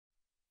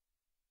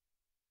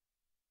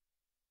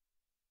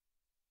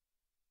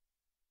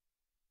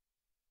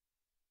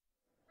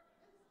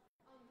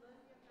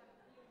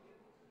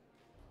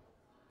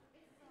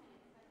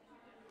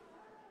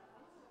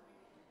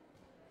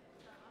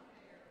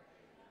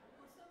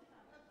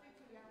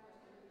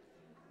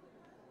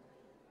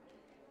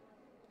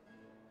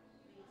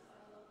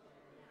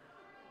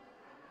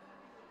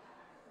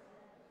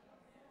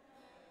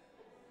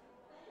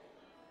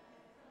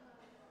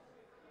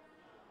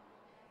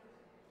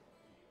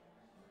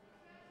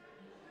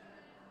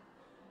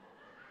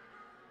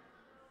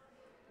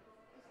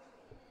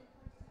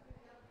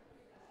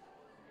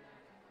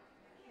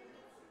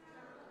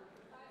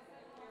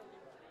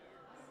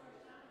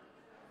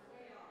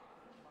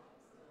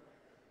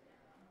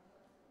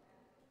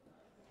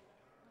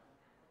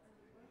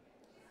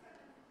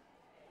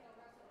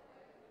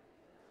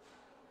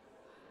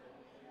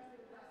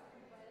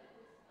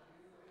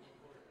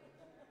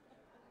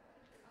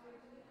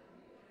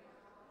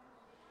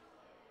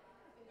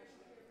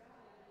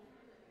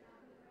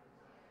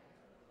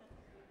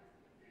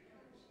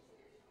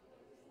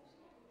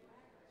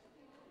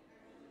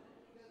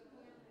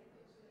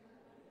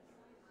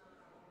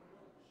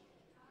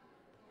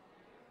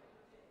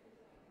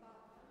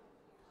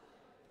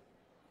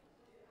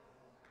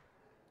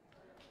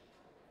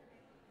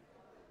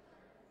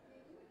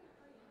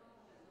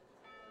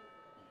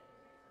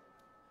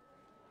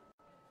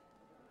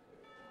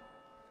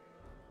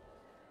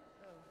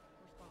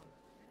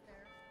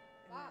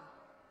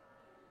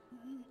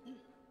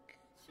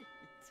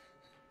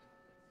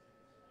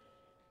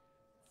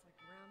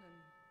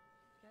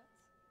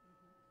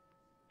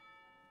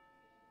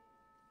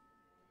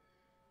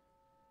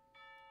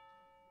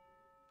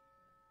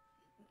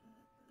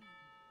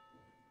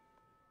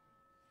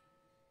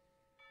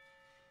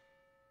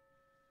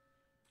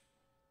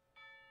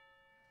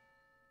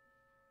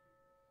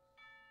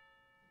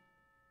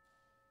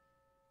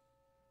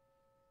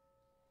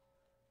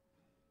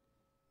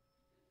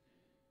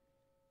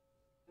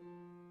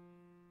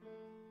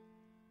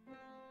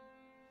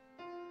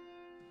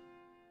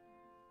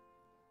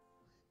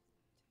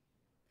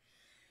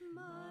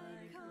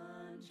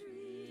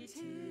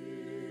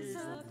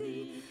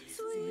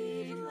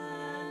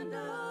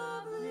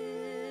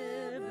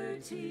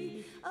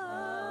liberty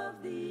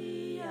of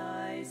thee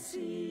I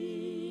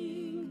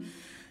sing.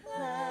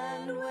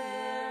 Land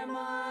where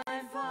my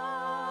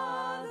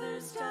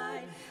fathers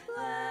died,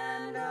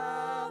 land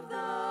of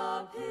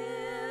the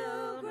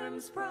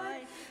Pilgrim's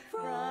pride,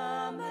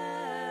 from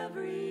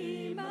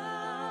every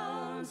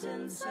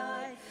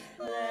mountainside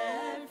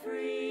let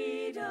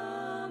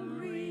freedom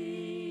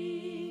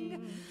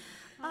ring.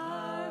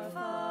 Our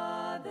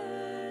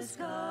fathers,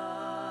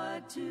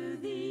 God, to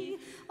thee,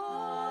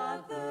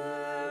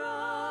 author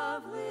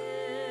of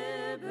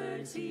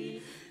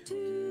liberty,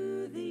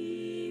 to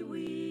thee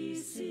we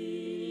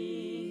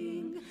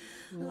sing.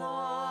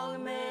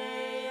 Long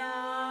may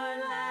our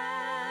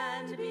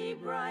land be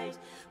bright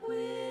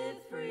with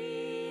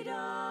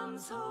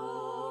freedom's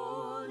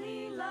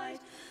holy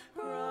light.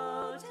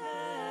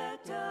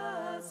 Protect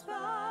us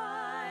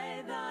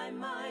by thy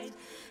might,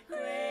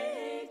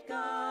 great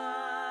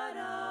God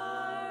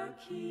our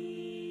King.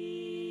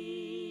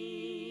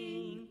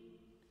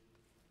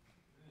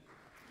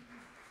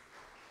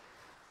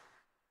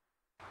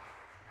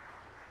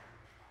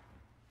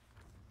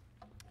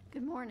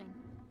 Good morning.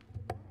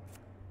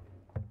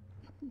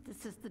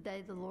 This is the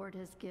day the Lord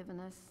has given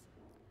us.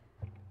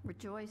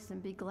 Rejoice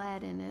and be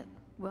glad in it.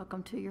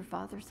 Welcome to your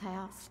Father's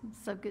house.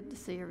 So good to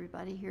see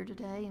everybody here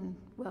today, and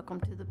welcome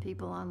to the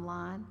people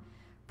online.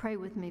 Pray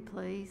with me,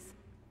 please.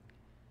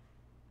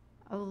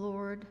 O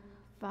Lord,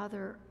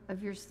 Father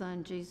of your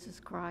Son, Jesus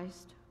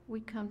Christ,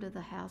 we come to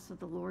the house of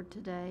the Lord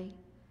today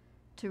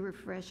to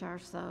refresh our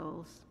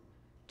souls,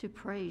 to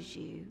praise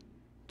you,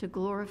 to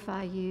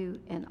glorify you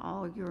in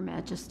all your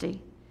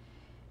majesty.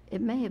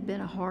 It may have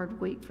been a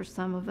hard week for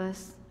some of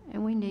us,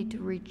 and we need to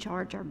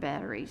recharge our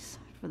batteries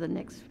for the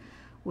next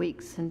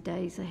weeks and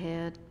days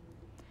ahead.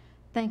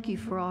 Thank you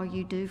for all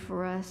you do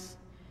for us.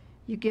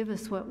 You give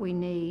us what we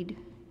need.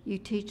 You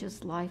teach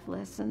us life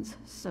lessons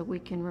so we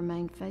can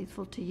remain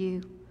faithful to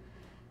you.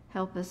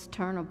 Help us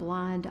turn a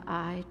blind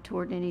eye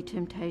toward any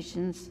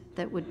temptations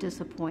that would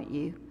disappoint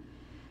you.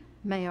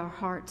 May our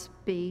hearts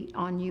be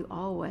on you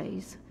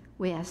always.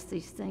 We ask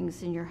these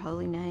things in your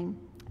holy name.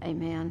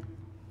 Amen.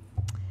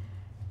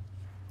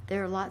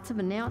 There are lots of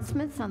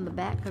announcements on the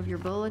back of your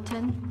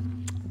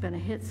bulletin. I'm going to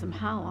hit some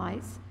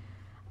highlights.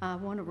 I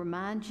want to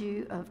remind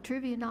you of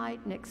Trivia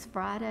Night next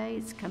Friday.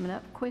 It's coming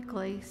up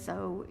quickly,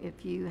 so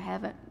if you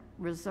haven't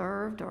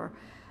reserved or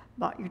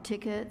bought your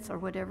tickets or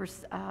whatever,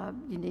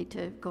 you need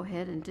to go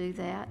ahead and do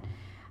that.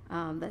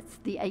 That's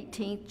the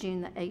 18th,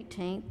 June the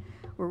 18th.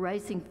 We're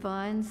raising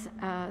funds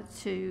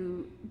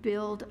to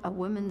build a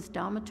women's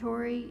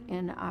dormitory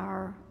in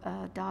our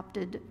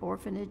adopted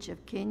orphanage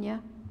of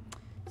Kenya.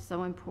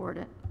 So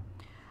important.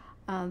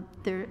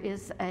 There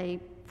is a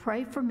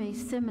Pray For Me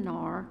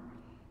seminar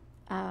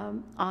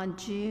on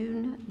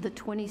June the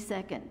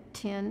 22nd,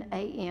 10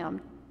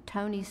 a.m.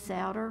 Tony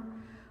Souter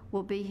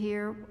will be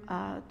here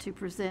to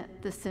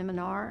present the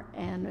seminar,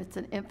 and it's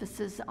an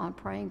emphasis on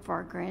praying for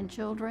our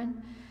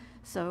grandchildren.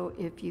 So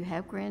if you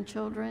have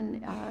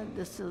grandchildren,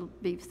 this will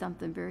be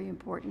something very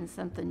important,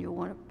 something you'll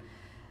want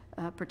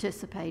to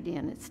participate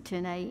in. It's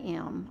 10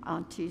 a.m.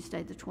 on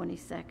Tuesday the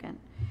 22nd.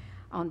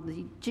 On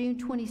the June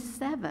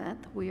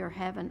 27th, we are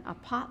having a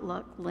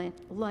potluck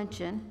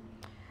luncheon.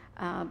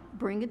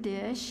 Bring a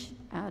dish,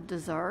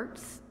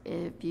 desserts.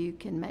 If you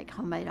can make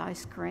homemade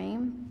ice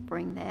cream,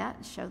 bring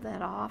that, show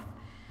that off.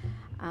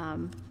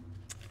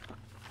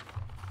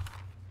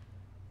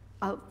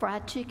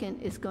 Fried chicken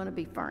is going to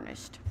be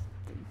furnished.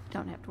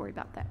 Don't have to worry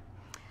about that.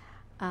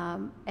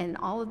 And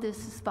all of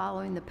this is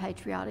following the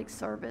patriotic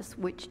service,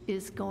 which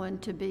is going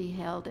to be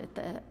held at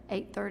the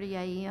 8:30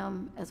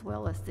 a.m. as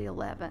well as the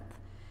 11th.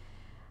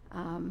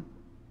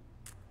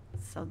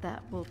 So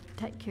that will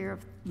take care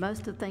of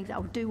most of the things.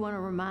 I do want to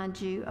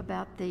remind you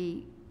about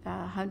the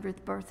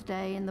 100th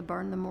birthday and the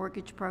Burn the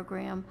Mortgage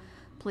program.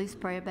 Please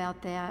pray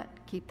about that.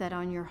 Keep that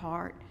on your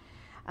heart.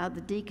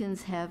 The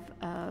deacons have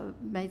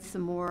made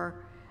some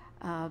more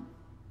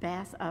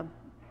bags,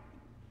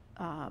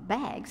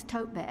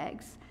 tote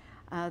bags.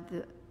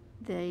 The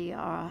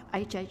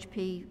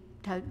HHP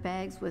tote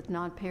bags with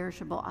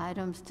non-perishable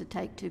items to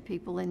take to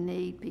people in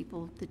need,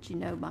 people that you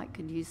know might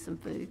could use some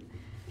food.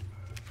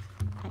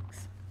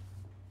 Thanks.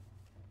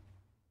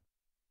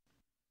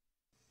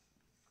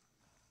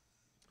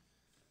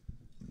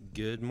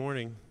 Good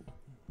morning.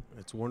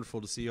 It's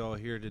wonderful to see you all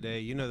here today.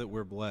 You know that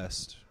we're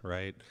blessed,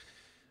 right?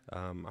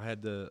 I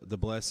had the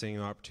blessing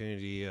and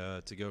opportunity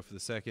to go for the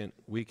second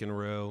week in a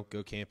row,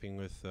 go camping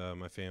with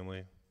my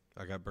family.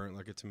 I got burnt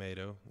like a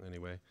tomato.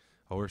 Anyway,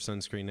 I'll wear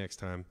sunscreen next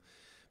time.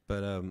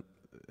 But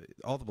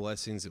all the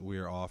blessings that we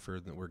are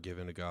offered, that we're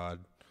given to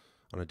God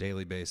on a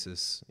daily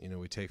basis, you know,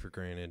 we take for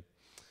granted.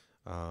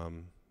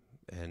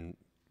 And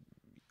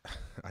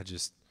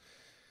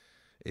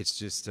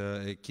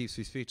it keeps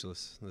me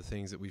speechless, the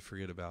things that we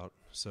forget about.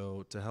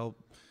 So to help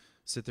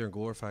sit there and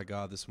glorify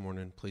God this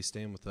morning, please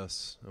stand with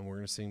us, and we're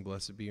going to sing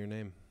Blessed Be Your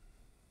Name.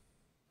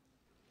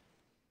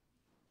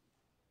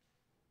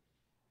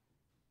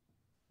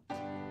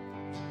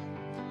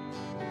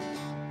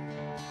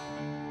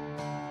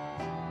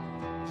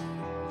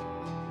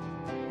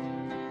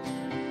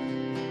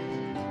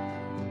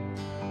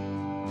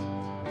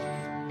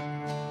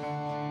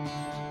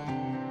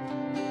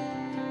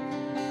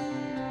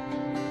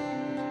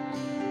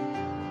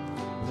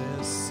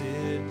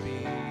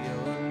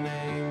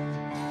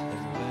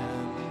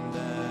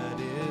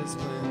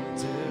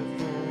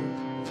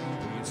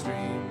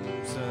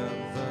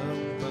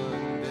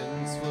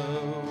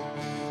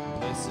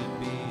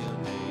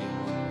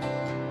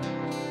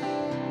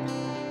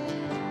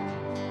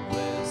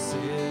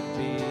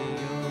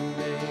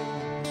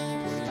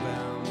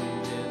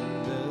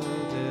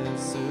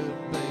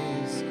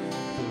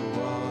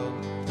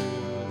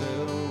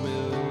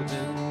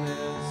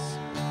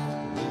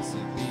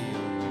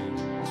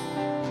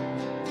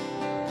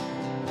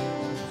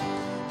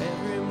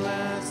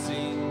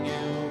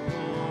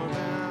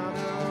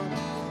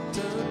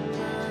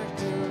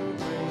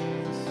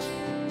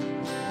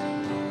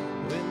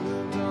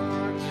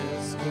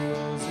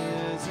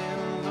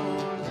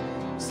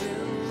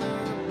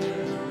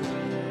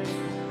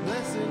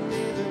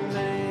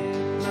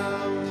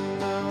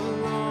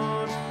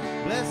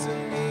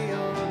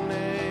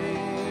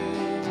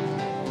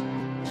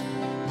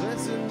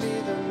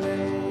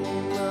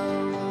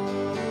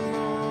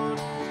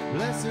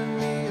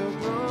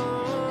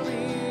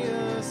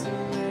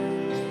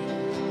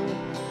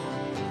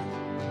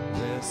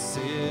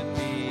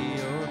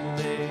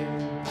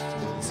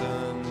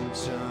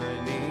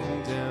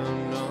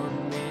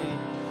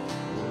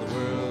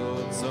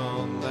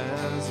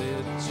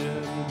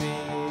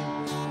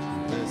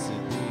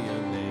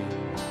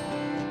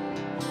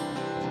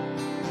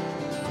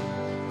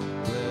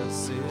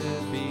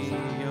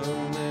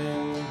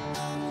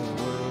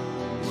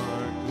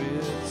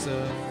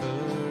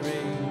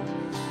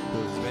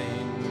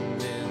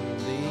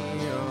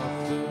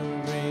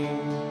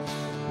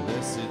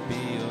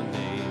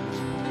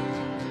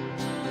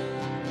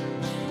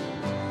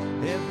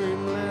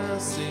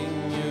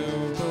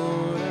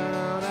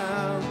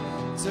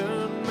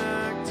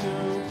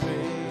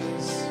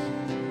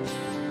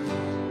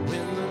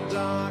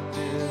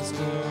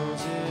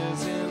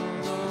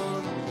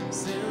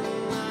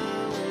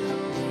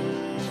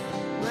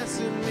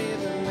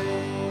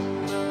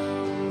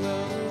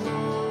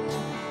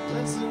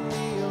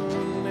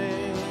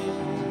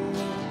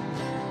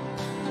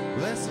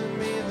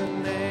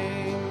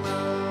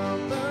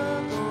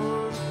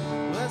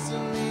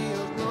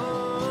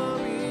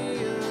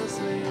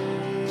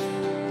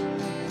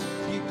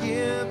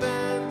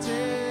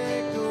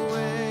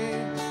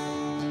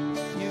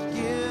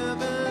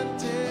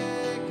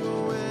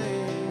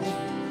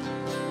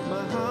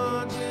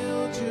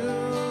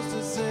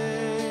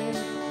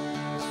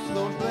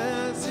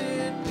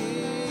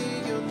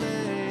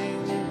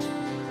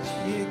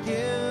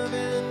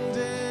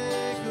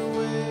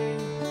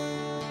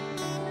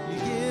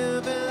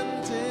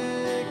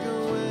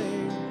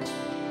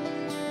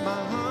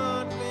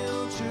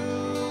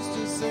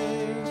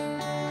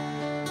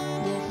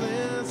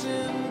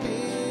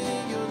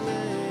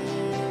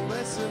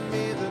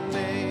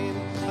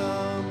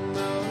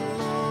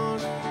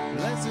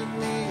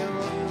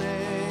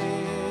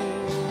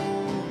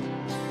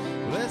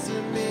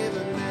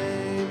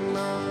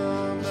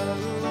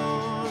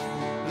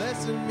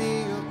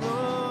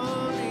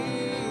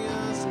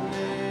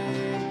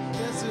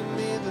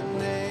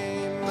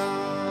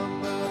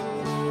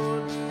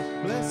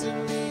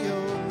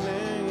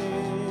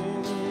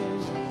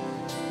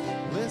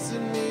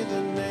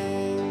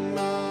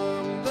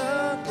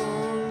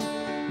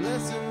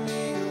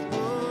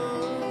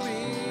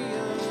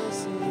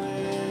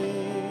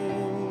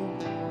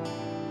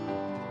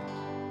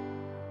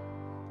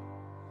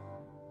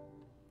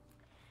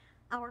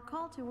 Our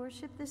call to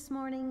worship this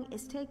morning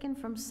is taken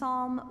from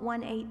Psalm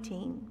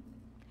 118.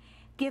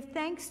 Give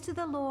thanks to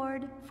the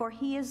Lord, for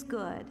he is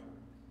good.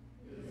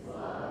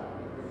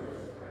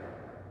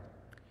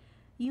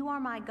 You are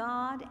my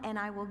God, and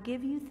I will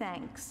give you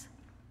thanks.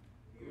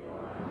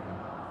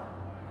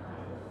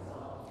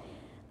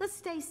 Let's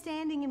stay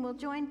standing and we'll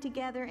join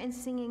together in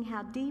singing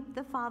How Deep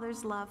the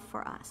Father's Love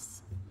for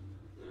Us.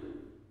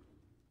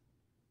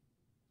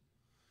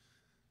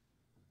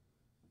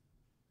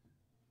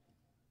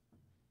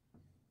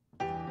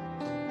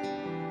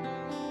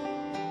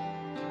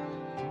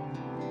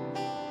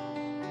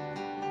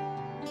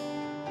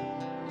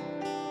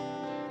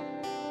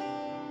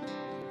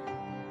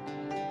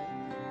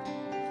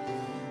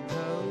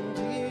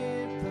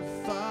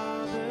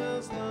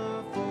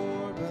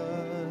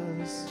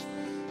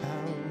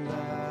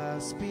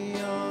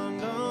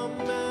 Beyond all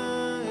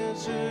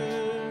measure,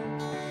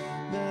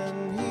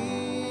 then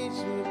he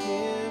should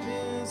give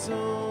his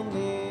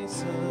only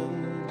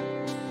Son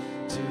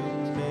to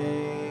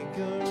make a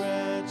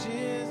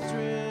righteous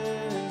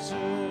treasure.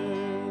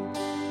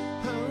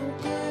 How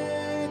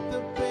great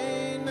the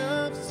pain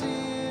of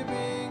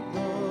searing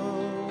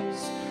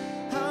loss!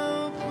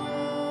 How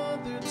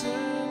Father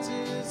turns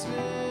his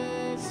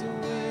face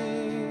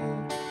away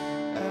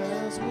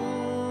as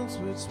wounds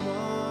which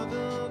mar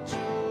the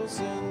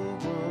chosen.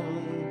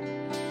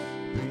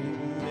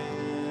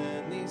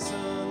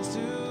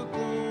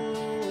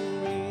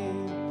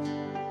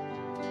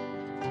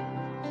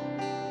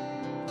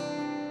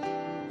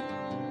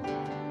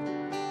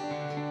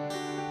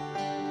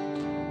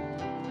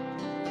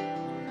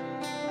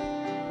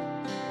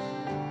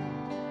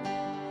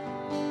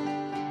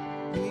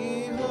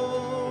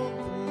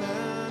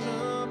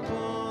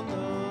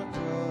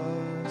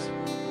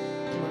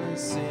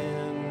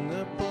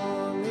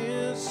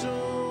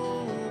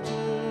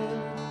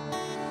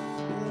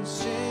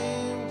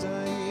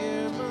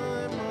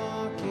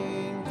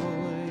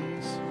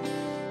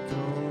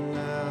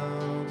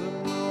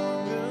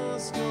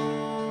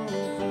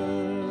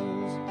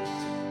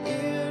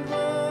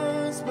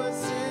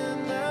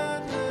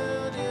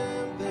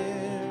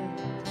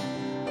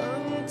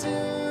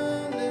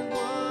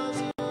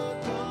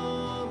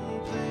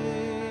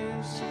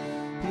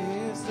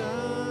 His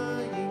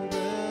dying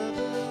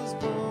brothers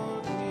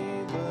brought me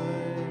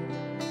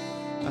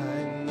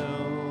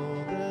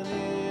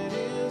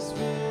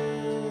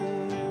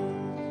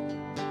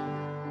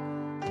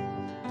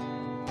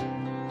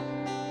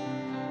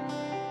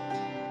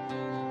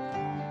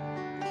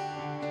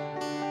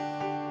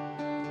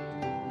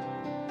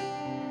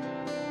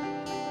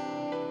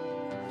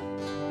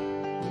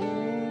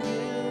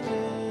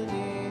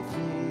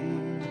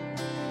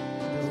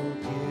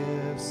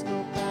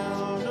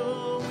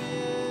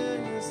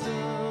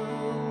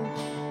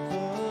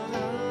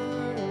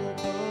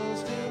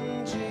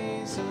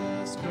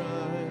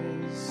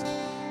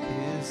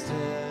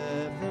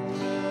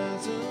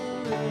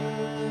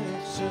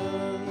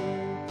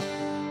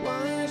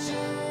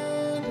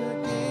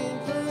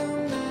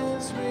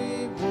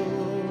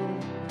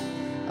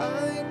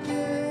I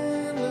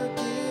cannot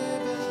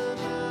give an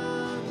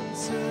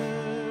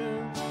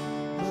answer,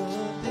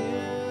 but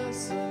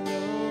this I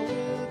know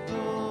with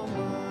all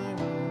my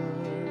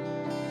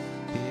heart.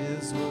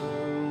 His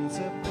wounds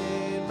have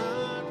paid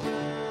my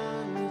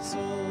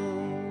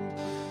ransom,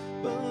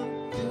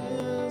 but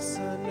this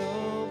I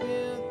know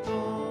with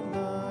all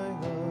my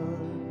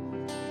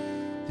heart.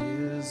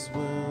 His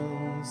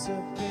wounds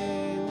have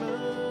paid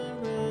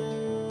my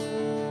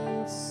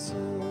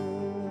ransom.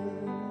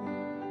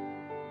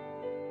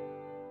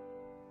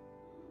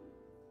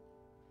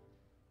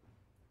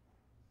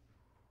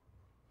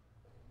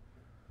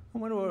 I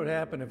wonder what would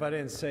happen if I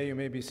didn't say you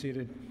may be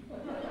seated.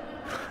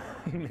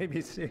 You may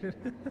be seated.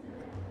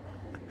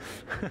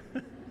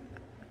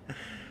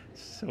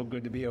 So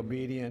good to be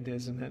obedient,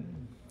 isn't it?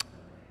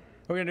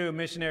 We're going to do a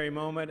missionary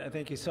moment. I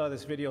think you saw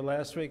this video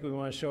last week. We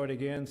want to show it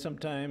again.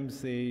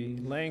 Sometimes the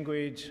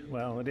language,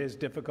 well, it is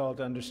difficult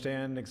to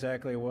understand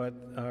exactly what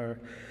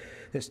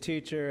this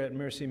teacher at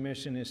Mercy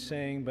Mission is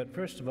saying. But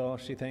first of all,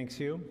 she thanks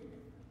you.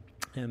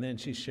 And then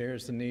she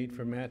shares the need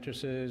for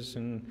mattresses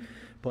and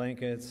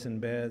blankets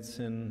and beds.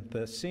 And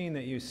the scene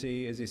that you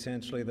see is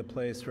essentially the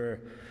place where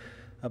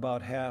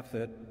about half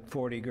the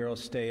 40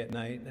 girls stay at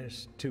night.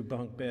 There's 2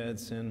 bunk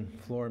beds and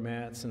floor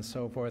mats and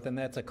so forth. And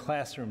that's a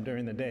classroom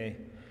during the day.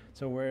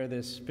 So where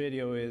this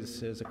video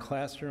is a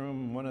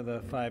classroom, one of the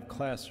 5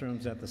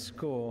 classrooms at the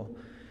school.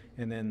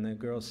 And then the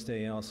girls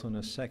stay also in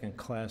a second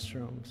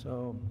classroom.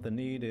 So the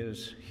need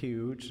is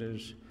huge.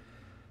 There's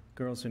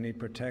girls who need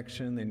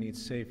protection, they need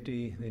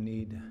safety, they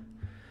need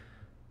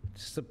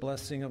just the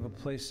blessing of a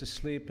place to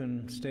sleep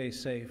and stay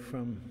safe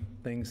from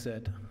things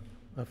that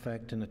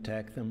affect and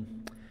attack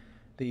them.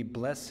 The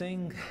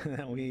blessing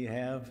that we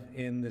have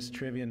in this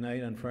trivia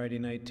night on Friday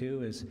night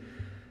too is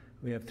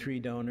we have 3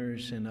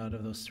 donors, and out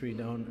of those 3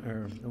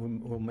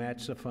 we'll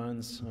match the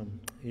funds.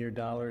 Your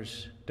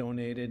dollars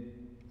donated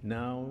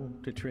now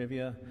to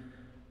trivia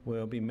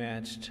will be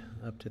matched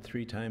up to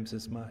 3 times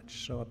as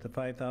much. So up to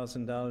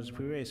 $5,000. If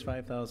we raise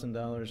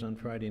 $5,000 on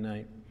Friday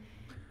night,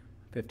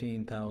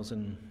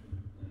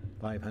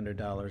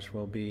 $15,500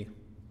 will be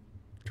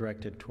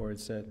directed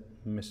towards that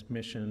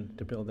mission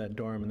to build that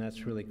dorm, and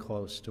that's really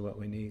close to what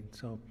we need.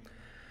 So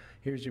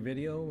here's your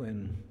video,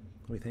 and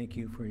we thank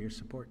you for your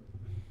support.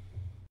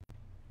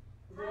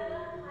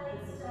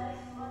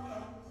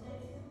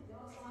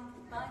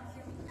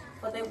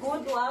 For the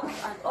good work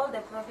and all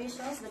the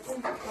provisions that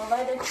we have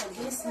provided for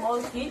these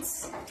small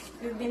kids.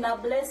 You've been a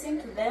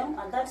blessing to them,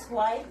 and that's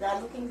why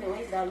they're looking the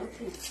way they're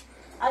looking.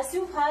 As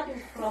you've heard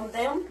from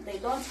them, they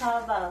don't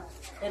have a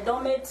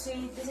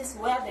dormitory. This is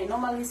where they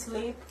normally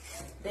sleep.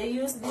 They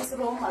use this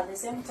room at the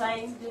same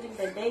time during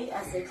the day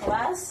as a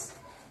class.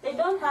 They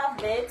don't have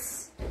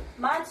beds,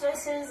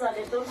 mattresses, and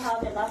they don't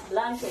have enough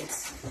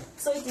blankets.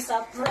 So it is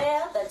a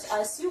prayer that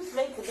as you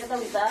pray together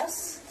with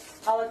us,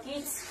 our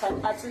kids can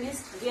at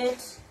least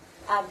get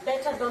a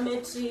better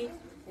dormitory,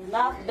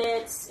 enough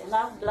beds,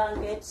 enough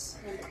blankets,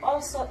 and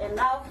also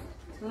enough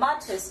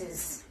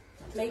mattresses.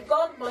 May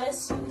God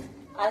bless you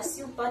as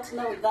you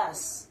partner with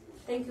us.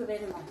 Thank you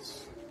very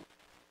much.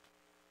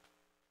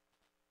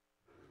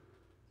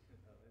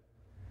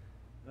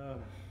 I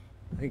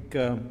think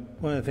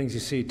one of the things you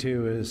see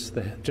too is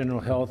the general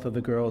health of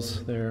the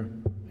girls there,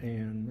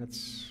 and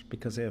that's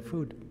because they have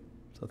food.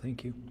 So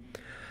thank you.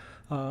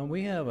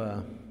 We have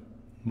a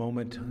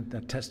moment,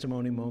 a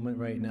testimony moment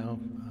right now.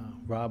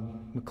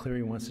 Rob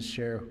McCleary wants to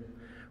share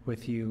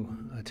with you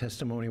a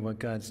testimony of what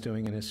God's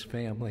doing in his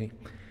family.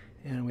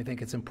 And we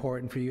think it's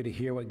important for you to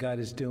hear what God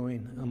is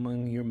doing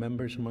among your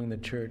members, among the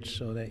church,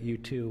 so that you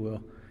too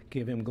will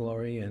give him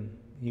glory and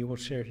you will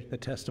share the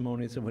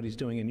testimonies of what he's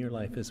doing in your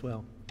life as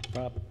well.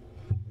 Rob.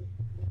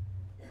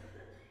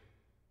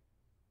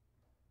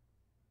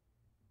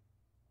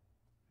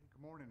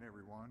 Good morning,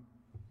 everyone.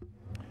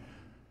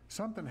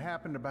 Something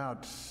happened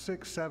about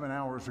 6-7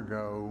 hours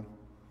ago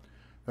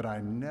that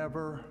I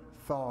never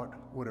thought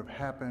would have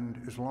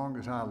happened as long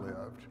as I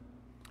lived.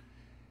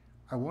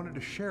 I wanted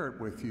to share it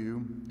with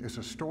you. It's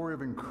a story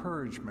of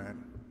encouragement,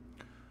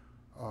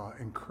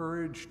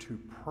 encouraged to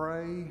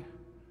pray,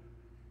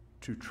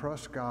 to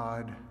trust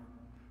God,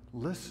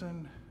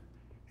 listen,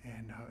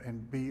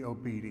 and be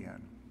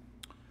obedient.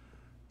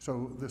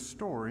 So the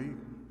story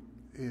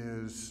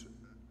is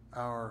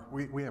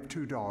we have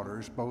 2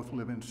 daughters, both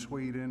live in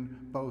Sweden,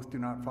 both do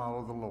not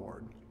follow the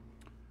Lord.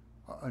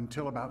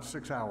 Until about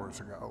 6 hours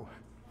ago.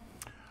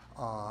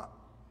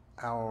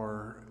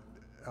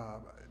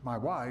 My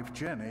wife,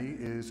 Jenny,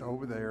 is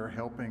over there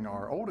helping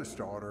our oldest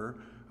daughter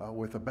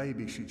with a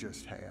baby she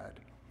just had.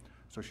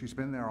 So she's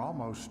been there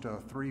almost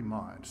 3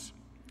 months.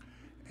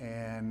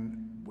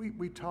 And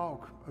we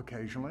talk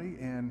occasionally,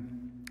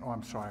 and, oh,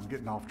 I'm sorry, I'm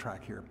getting off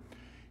track here.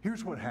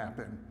 Here's what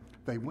happened.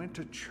 They went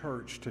to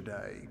church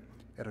today,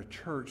 at a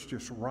church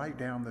just right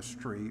down the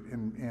street,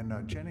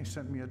 and Jenny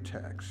sent me a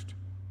text.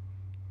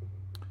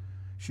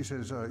 She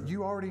says,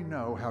 you already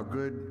know how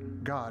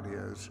good God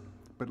is,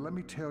 but let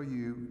me tell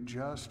you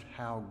just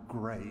how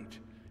great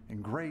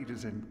and great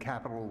is in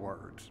capital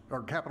words,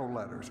 or capital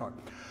letters. Sorry.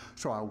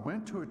 So I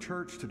went to a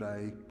church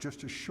today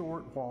just a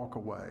short walk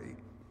away.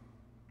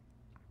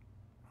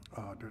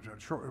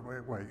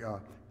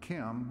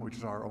 Kim, which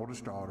is our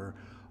oldest daughter,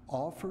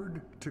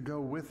 offered to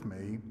go with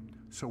me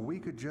so we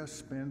could just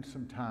spend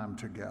some time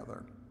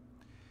together.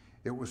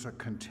 It was a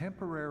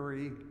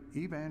contemporary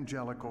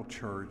evangelical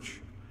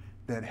church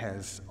that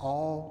has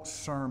all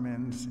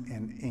sermons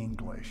in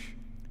English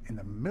in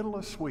the middle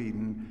of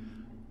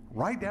Sweden,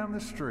 right down the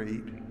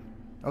street.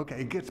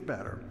 Okay, it gets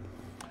better.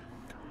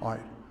 All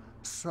right,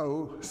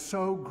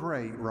 so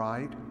great,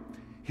 right?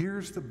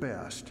 Here's the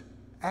best.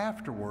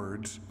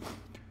 Afterwards,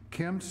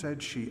 Kim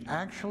said she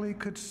actually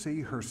could see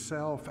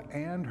herself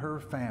and her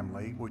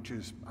family, which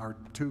is our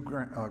two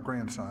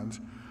grandsons,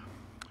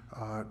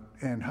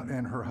 and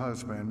her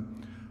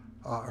husband,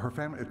 her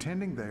family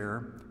attending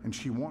there, and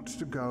she wants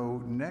to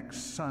go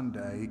next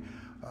Sunday,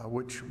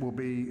 which will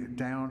be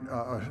down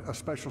a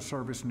special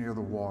service near the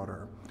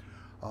water.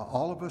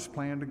 All of us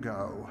plan to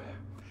go.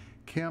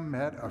 Kim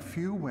met a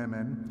few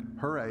women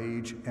her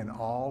age, and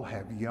all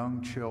have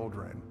young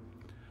children.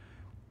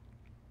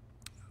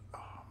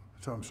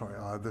 So I'm sorry,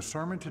 the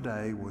sermon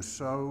today was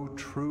so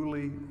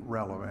truly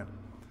relevant.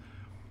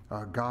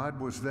 God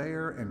was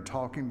there and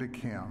talking to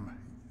Kim.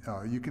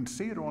 You can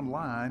see it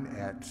online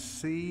at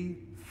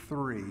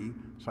C3,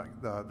 it's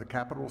like the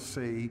capital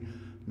C,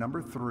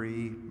 number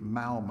 3,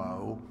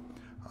 Malmo.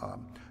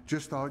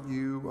 Just thought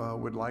you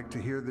would like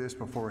to hear this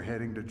before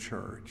heading to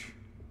church.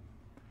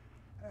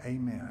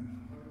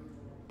 Amen.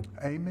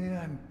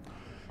 Amen.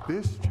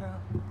 This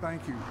chapter,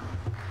 thank you.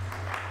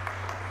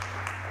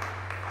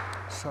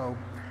 So,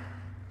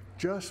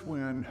 just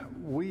when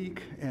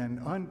weak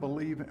and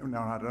unbelieving, no,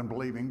 not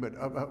unbelieving, but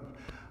a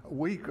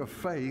week of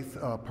faith,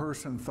 a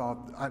person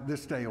thought,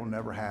 this day will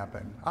never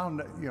happen.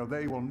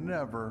 They will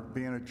never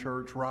be in a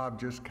church. Rob,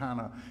 just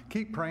kind of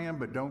keep praying,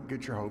 but don't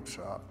get your hopes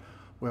up.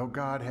 Well,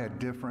 God had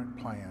different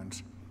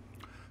plans.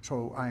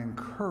 So I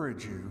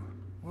encourage you,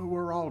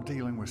 we're all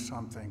dealing with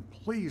something.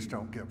 Please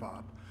don't give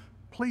up.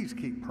 Please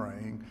keep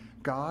praying.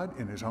 God,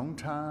 in His own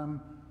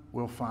time,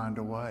 will find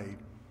a way.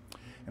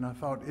 And I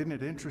thought, isn't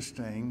it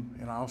interesting?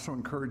 And I also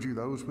encourage you,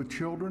 those with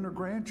children or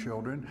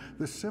grandchildren,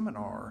 the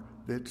seminar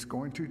that's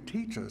going to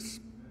teach us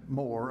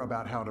more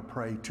about how to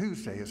pray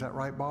Tuesday. Is that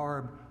right,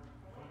 Barb?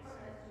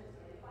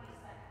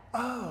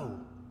 Oh,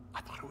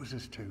 I thought it was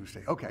this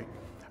Tuesday. Okay,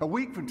 a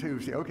week from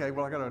Tuesday. Okay,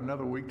 well, I got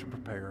another week to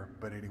prepare.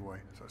 But anyway,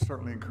 so I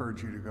certainly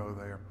encourage you to go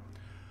there.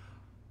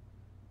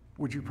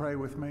 Would you pray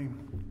with me?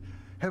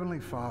 Heavenly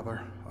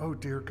Father, oh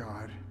dear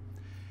God,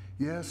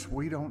 yes,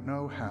 we don't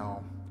know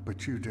how,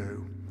 but you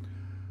do.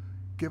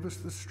 Give us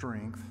the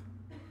strength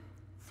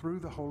through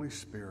the Holy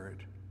Spirit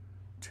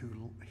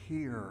to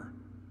hear,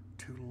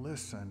 to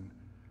listen,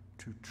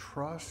 to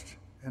trust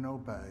and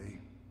obey.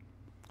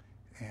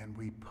 And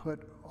we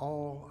put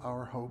all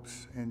our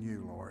hopes in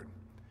you, Lord.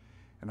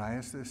 And I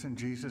ask this in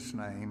Jesus'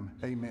 name,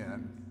 amen.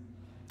 Amen.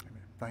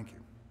 Thank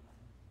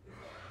you.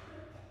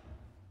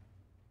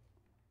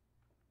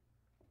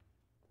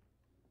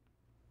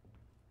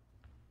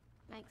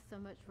 Thanks so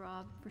much,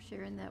 Rob, for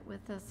sharing that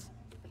with us.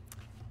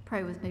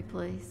 Pray with me,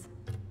 please.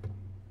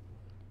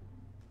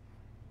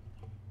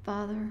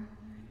 Father,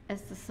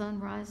 as the sun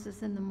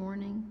rises in the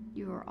morning,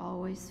 you are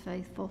always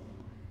faithful.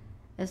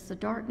 As the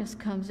darkness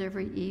comes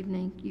every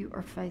evening, you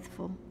are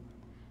faithful.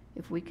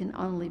 If we can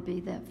only be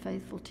that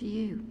faithful to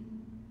you.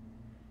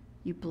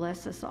 You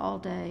bless us all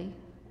day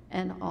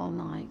and all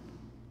night.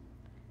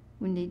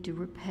 We need to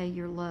repay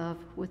your love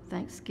with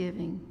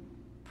thanksgiving,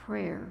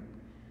 prayer,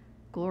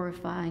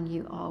 glorifying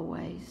you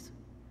always.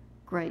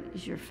 Great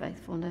is your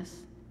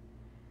faithfulness.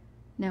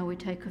 Now we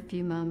take a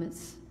few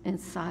moments in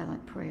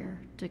silent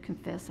prayer to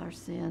confess our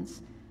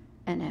sins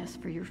and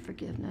ask for your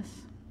forgiveness.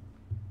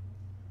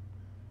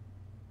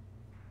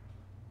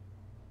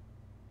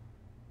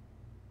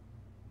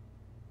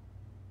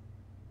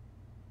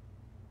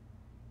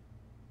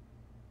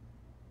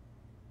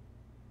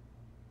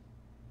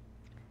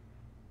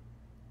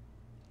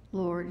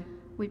 Lord,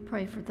 we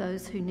pray for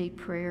those who need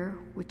prayer,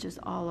 which is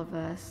all of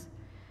us,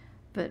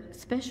 but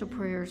special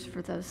prayers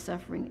for those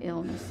suffering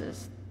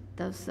illnesses,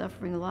 those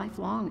suffering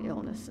lifelong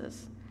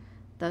illnesses,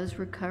 those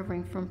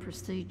recovering from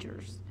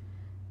procedures,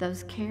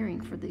 those caring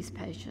for these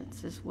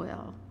patients as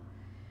well.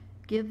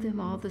 Give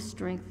them all the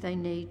strength they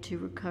need to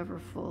recover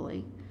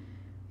fully.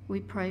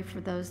 We pray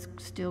for those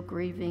still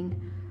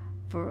grieving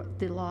for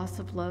the loss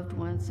of loved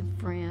ones and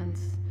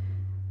friends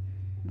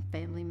and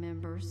family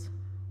members.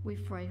 We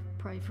pray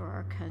for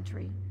our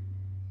country.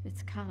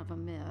 It's kind of a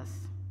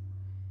mess.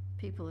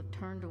 People have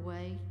turned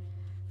away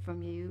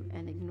from you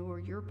and ignore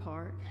your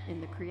part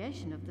in the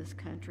creation of this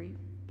country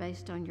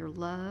based on your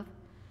love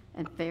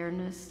and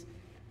fairness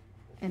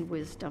and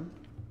wisdom.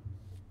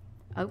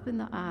 Open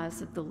the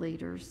eyes of the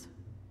leaders.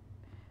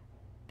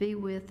 Be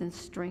with and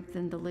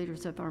strengthen the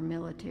leaders of our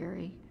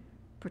military.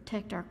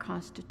 Protect our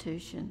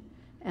Constitution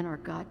and our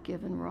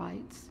God-given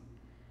rights.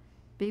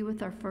 Be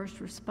with our first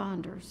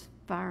responders,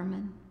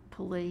 firemen,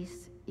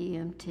 police,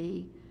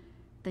 EMT.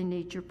 They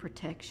need your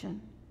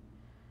protection.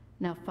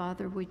 Now,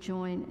 Father, we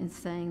join in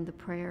saying the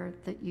prayer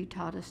that you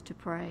taught us to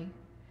pray.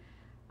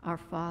 Our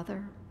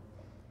Father,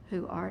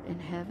 who art in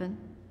heaven,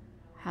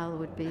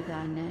 hallowed be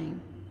thy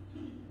name.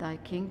 Thy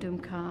kingdom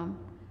come,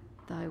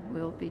 thy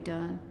will be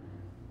done,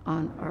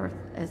 on earth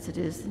as it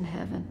is in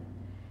heaven.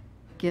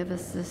 Give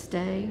us this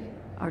day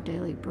our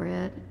daily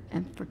bread,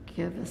 and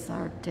forgive us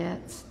our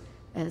debts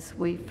as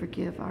we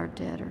forgive our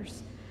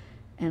debtors.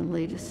 And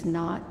lead us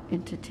not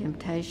into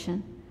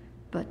temptation,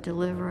 but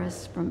deliver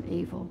us from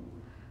evil.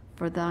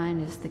 For thine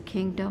is the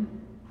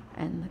kingdom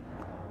and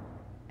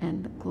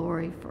the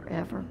glory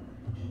forever.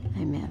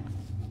 Amen.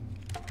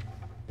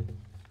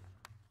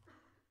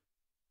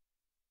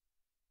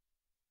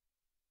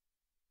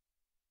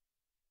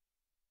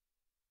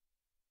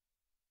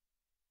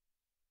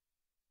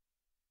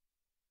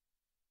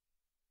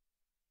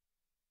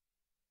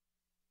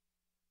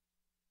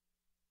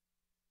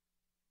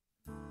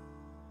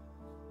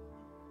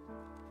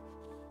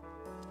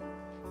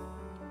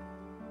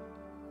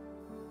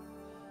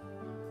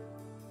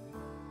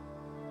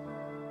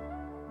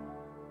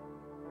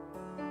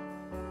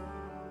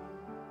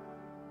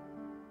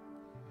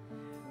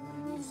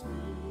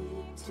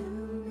 Speak to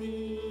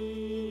me.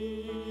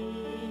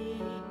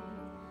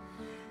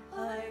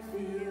 I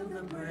feel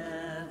the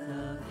breath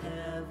of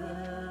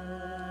heaven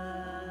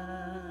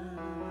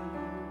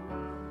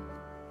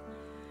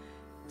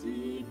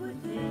deep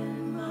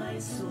within my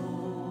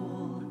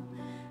soul,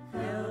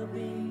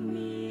 helping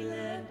me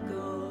let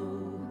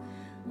go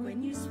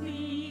when you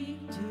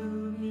speak to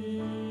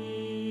me.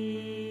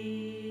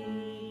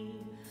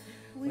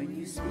 When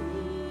you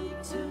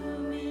speak to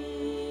me,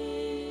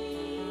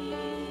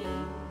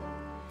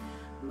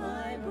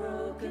 my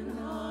broken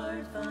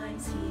heart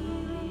finds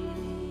healing.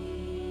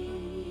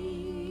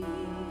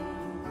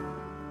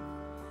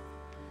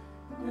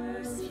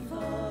 Mercy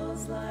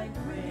falls like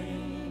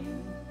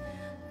rain,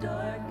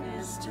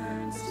 darkness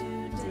turns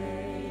to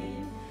day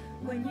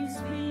when you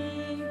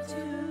speak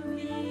to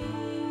me.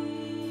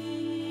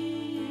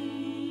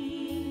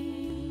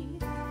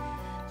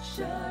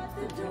 Shut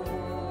the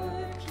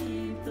door,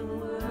 keep the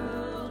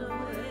world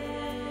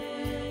away.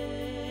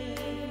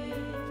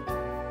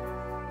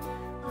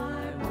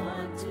 I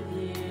want to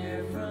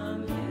hear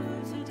from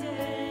you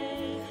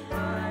today.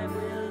 I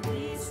will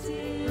be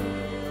still.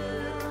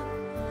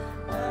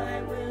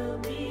 I will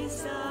be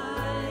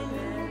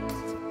silent.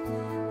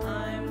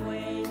 I'm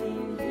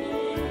waiting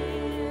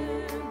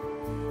here,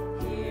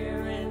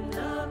 here in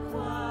the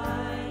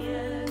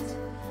quiet,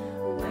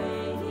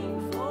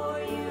 waiting for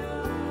you.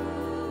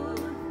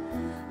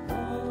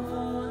 Oh,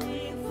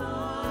 Holy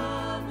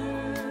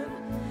Father,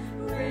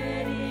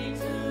 ready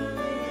to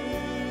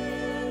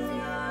live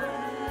your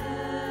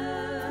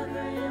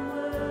every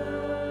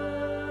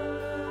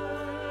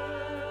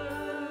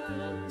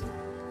word.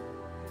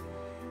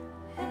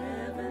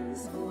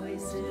 Heaven's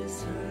voice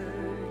is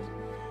heard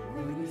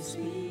when you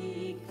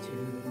speak to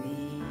me.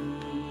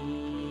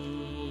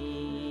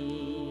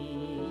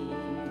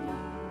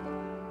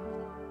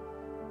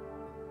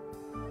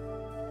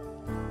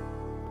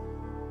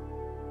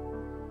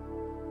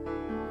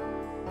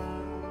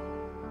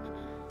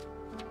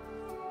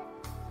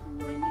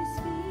 When you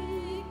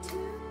speak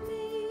to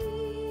me,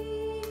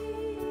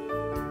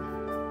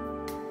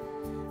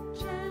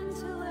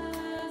 gentle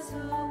as a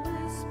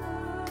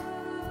whisper,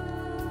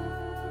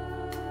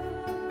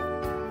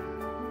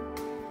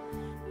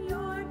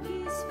 your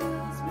peace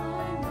fills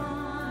my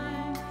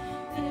mind.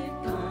 It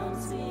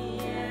calms me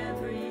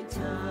every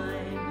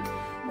time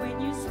when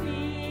you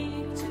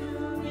speak to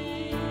me.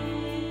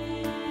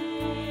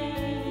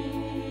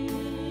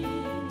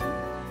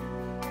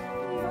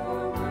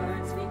 Your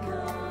words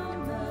become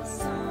the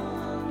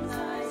songs I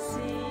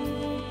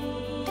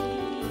sing,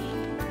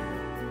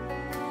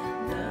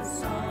 the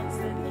songs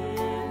that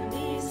give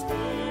me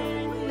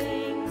spirit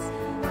wings.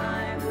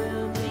 I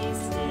will be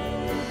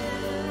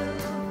still.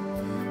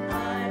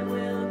 I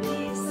will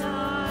be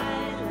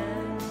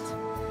silent.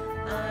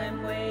 I'm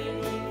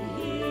waiting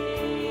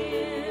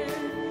here,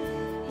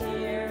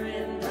 here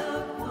in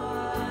the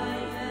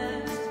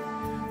quiet,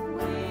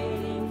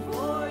 waiting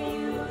for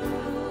you.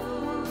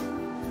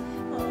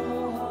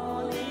 Oh,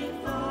 Holy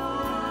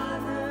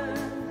Father,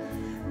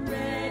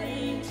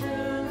 ready to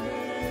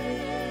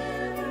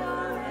live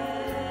your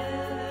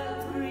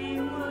every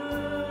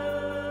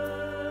word.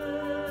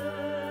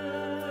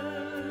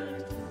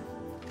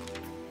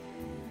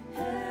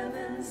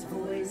 Heaven's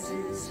voice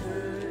is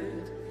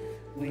heard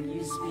when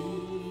you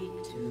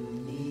speak to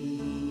me.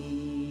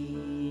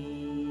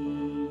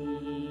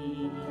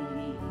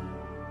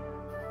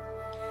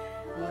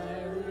 I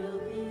will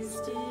be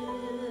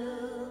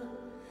still.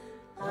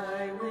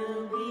 I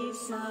will be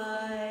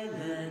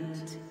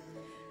silent.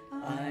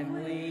 I'm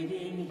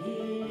waiting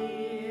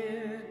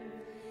here,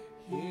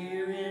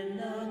 here in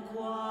the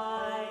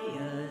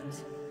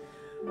quiet,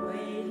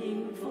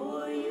 waiting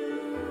for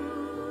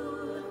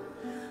you.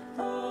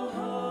 Oh,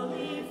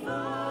 Holy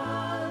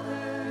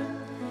Father,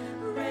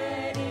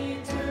 ready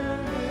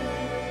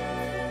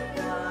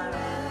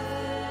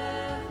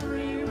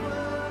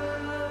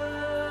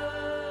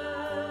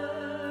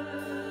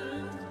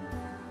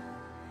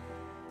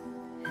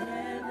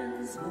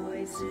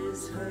voice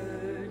is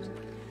heard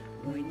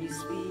when you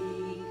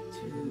speak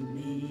to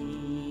me.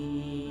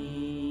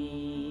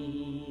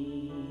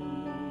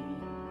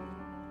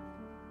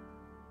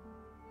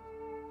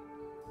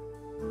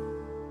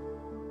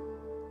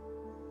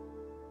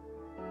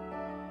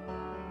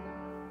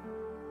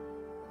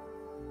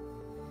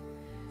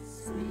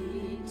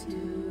 Speak to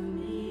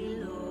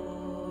me,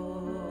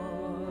 Lord.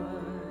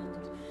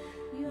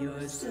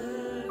 Your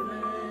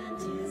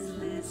servant is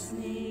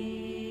listening.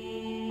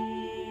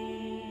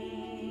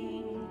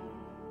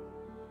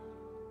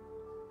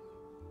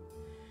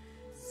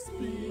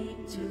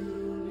 Speak to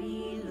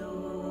me,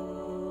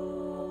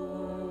 Lord.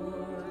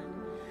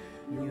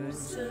 Your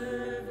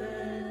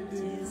servant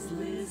is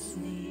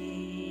listening.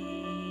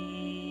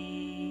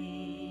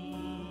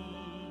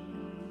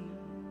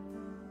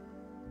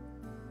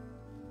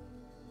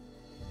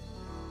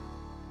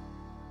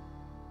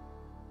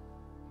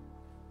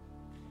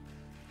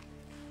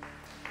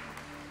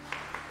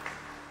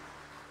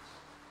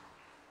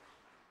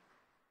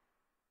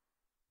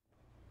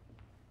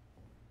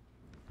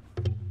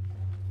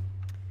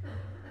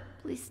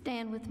 Please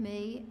stand with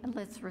me and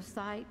let's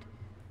recite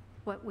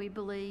what we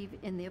believe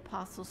in the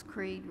Apostles'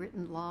 Creed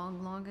written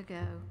long, long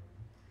ago.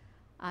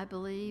 I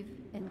believe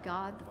in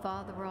God the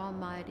Father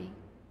Almighty,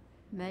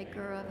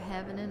 maker of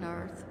heaven and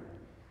earth,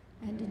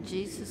 and in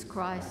Jesus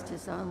Christ,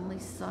 his only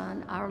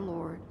Son, our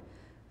Lord,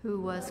 who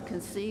was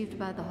conceived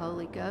by the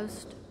Holy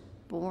Ghost,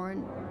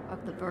 born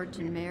of the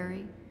Virgin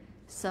Mary,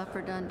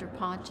 suffered under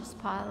Pontius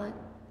Pilate,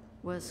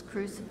 was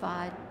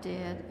crucified,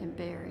 dead, and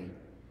buried.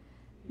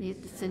 He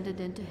descended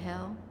into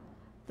hell.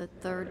 The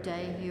third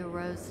day he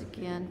arose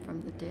again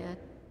from the dead.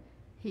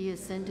 He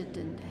ascended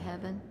into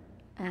heaven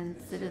and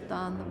sitteth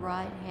on the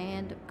right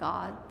hand of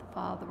God the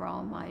Father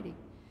Almighty.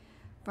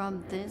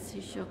 From thence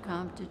he shall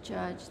come to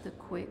judge the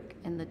quick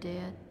and the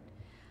dead.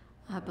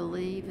 I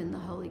believe in the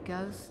Holy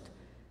Ghost,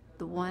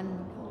 the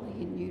one holy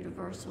and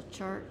universal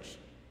church,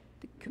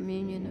 the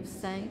communion of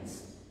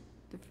saints,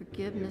 the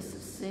forgiveness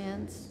of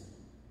sins,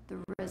 the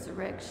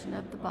resurrection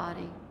of the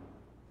body,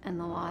 and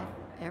the life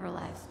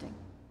everlasting.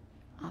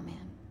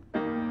 Amen.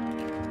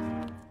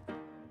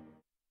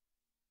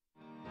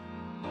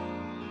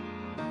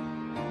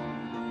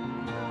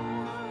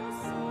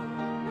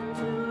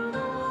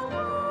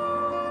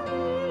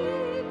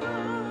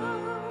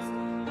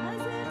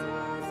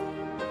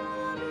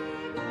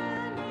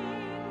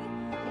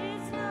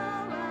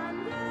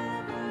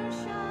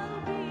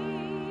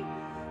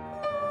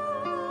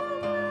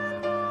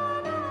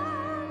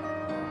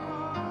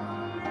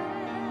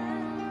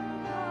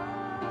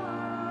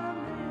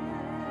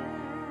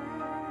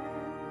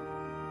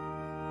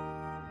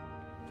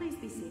 Please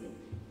be seated.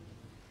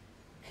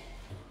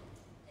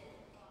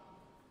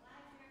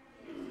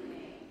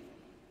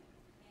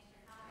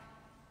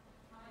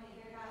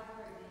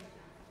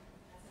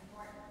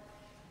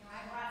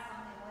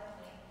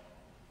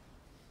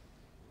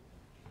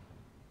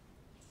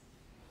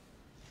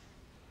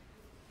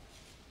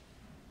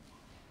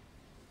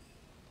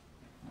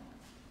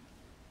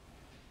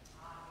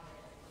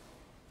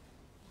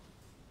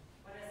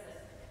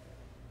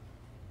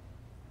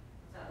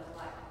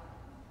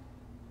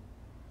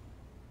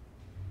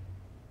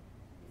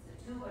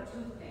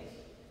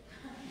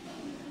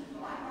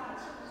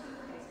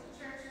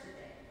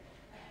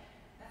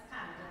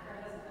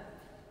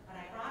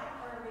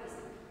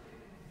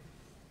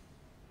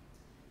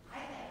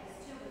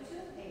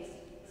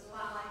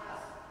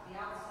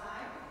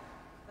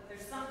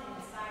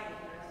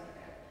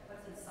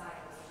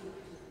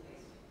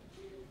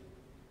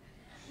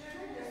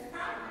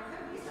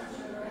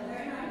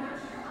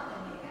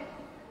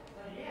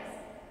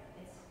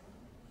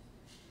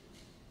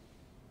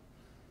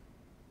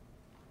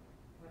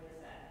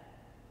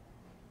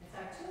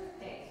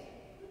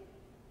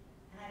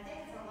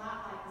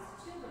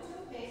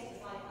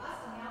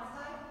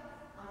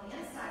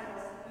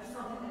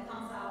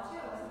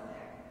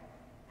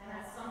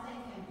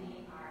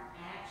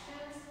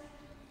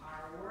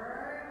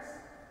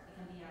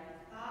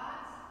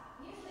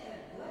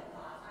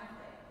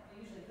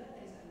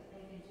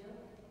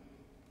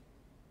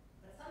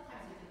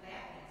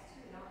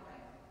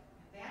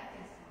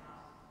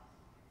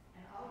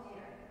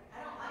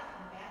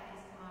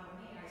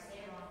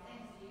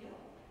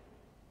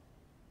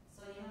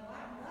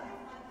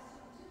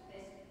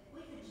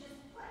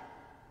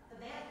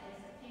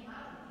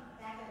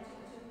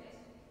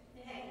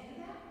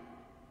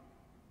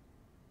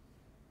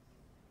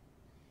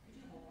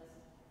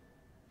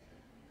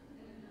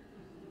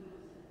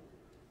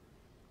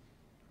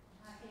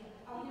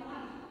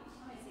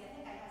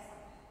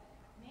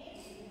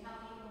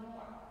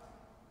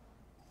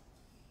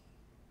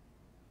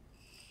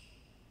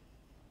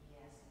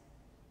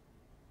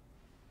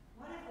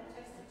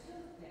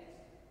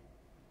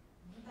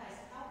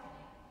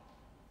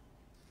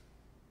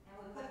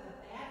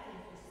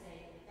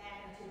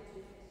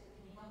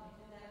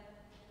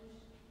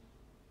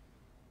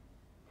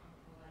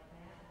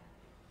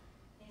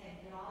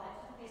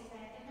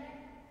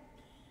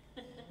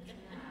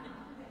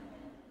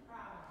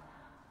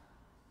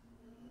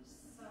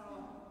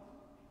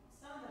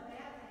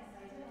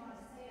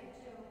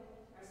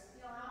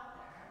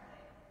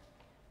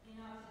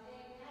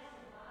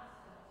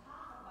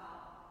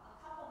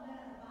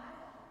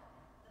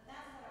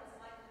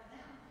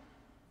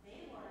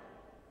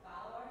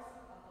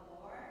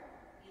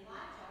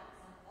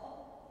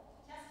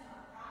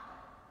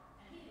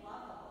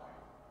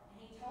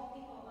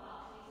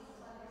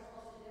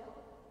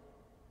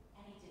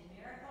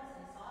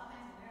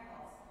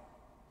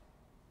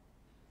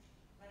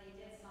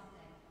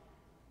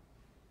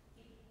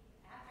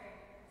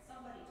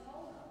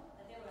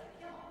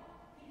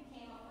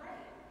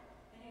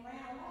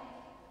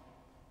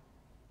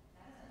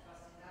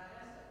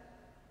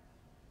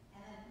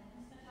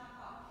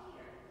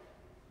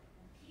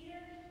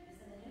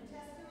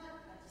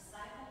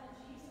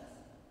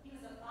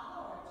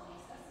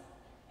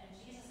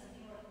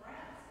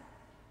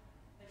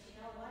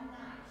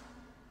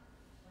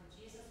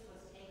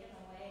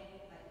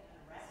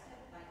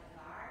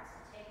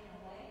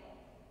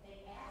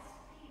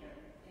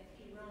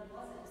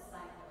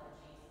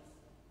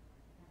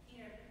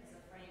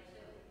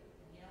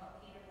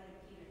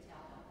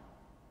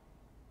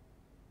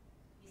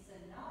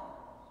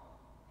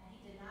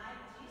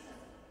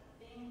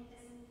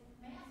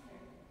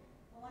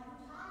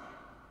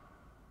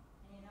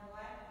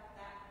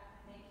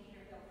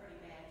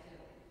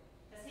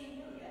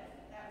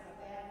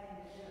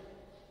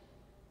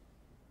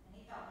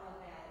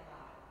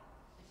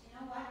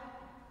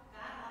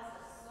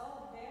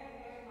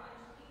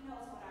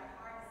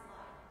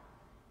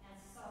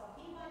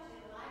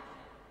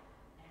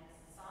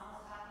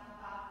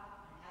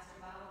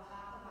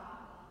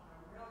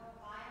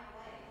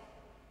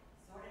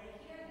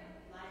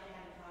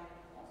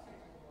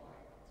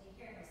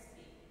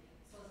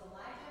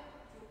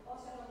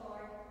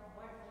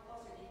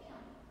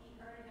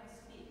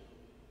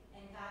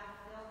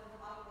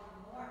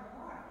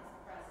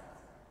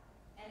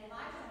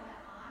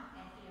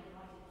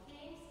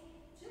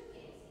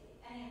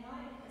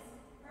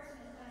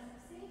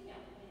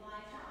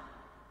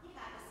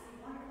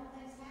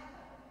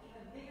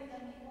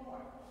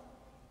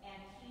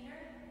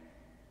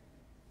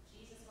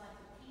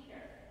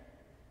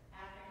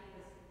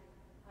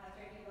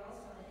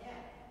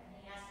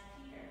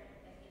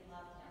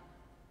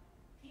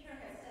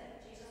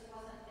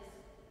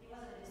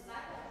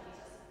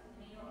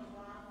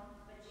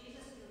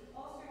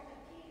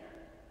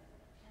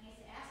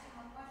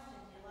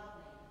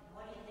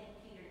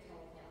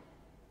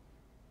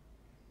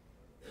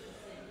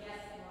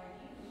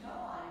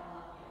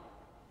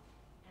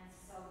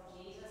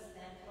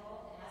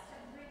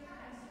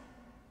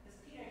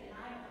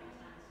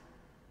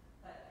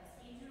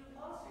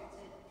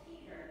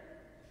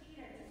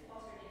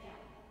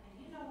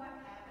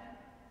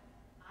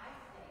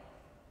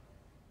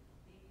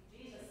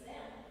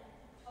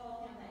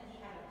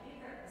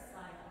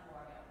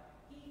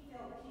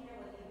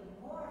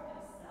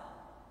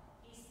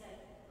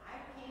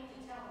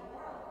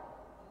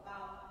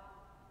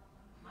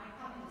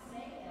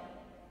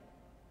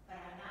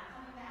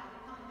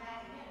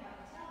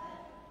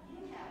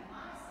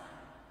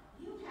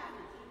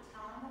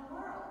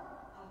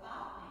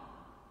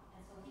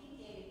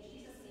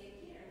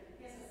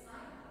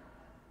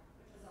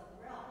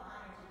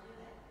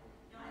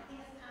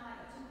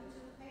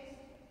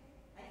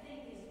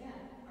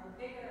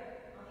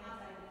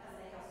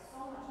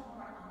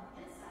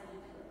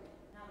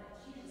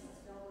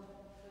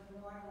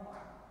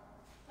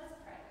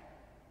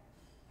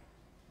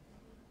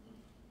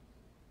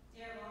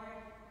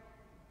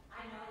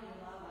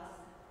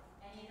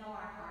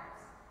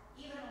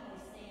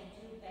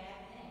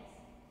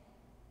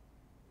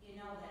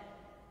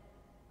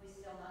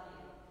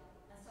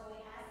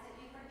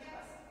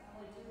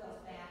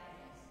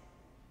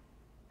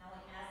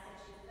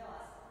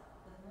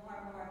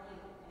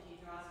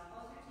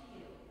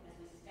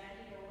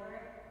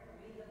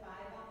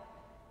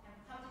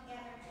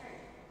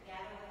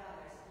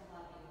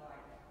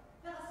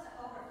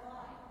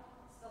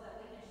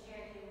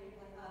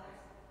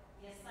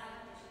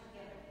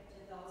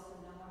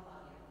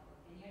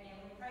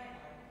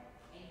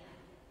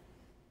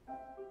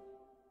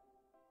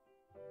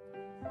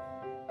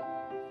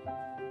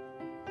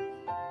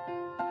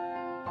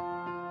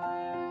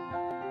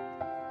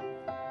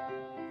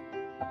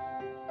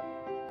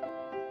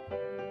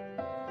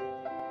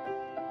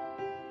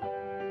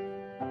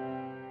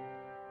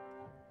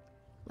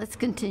 Let's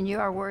continue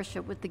our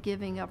worship with the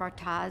giving of our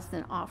tithes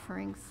and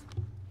offerings.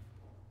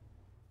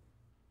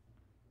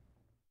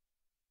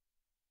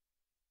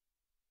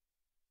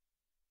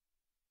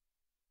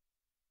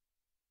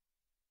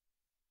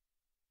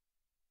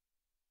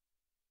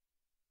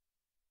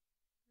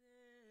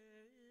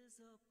 There is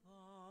a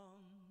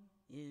balm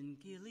in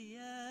Gilead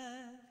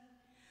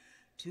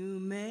to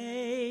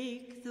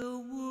make the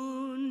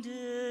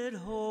wounded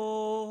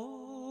whole.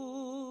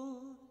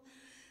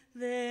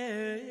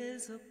 There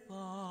is a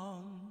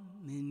balm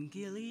in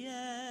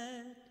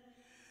Gilead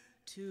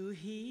to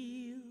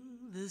heal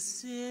the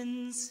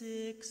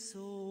sin-sick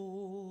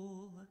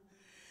soul.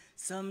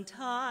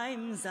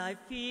 Sometimes I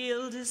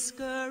feel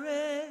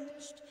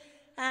discouraged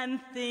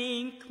and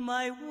think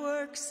my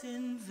work's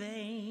in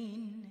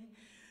vain,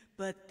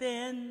 but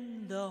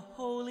then the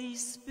Holy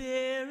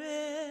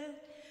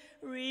Spirit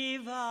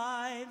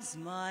revives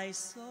my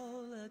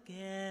soul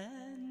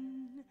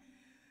again,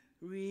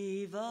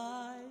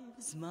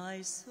 revives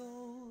my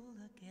soul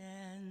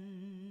again.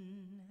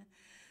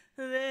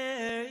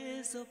 There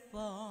is a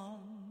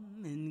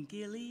balm in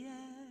Gilead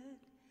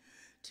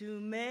to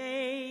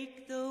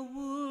make the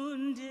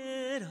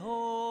wounded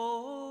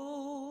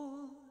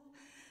whole.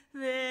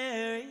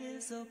 There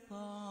is a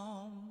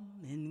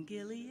balm in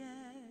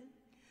Gilead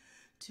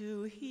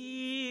to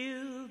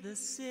heal the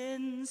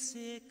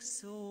sin-sick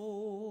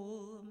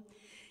soul.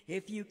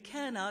 If you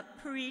cannot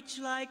preach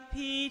like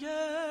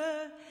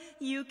Peter,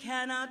 you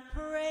cannot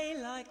pray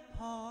like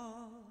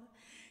Paul.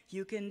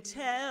 You can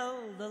tell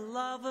the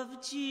love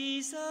of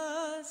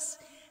Jesus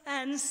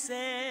and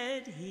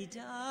said he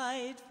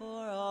died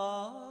for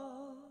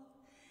all.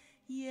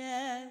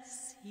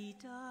 Yes, he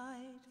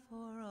died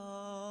for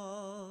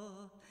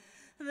all.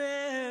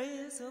 There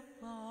is a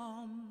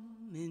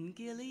balm in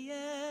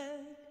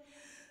Gilead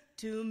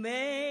to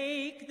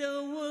make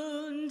the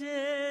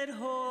wounded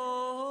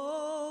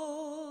whole.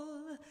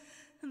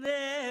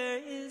 There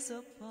is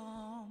a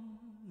balm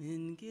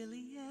in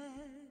Gilead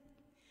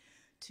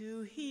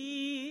to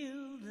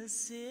heal the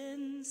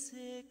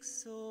sin-sick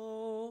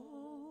soul,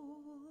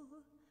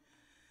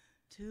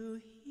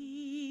 to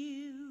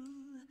heal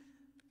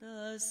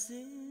the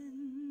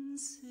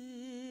sin-sick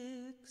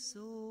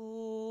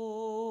soul.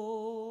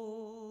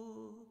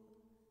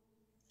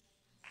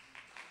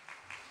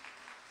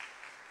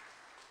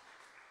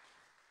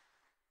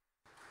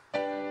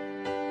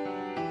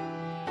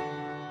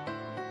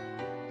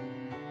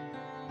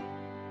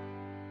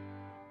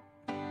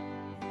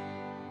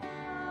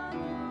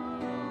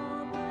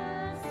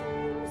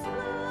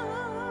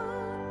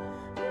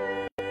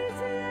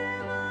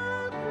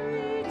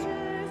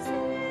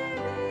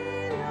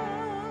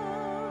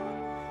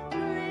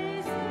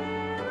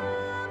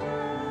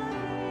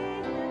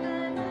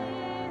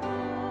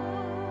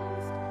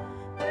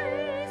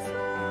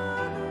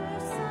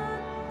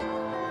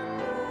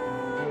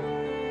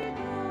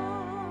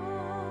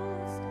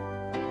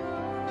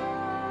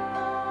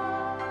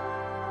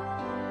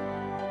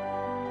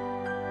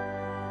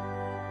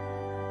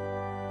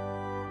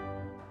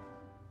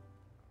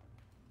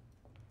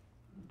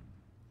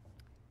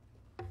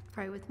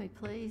 Pray with me,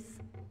 please.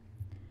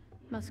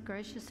 Most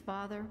gracious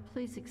Father,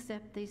 please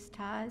accept these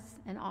tithes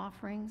and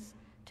offerings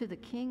to the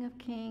King of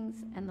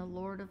Kings and the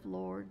Lord of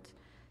Lords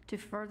to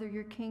further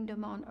your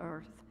kingdom on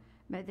earth.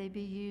 May they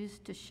be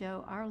used to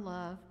show our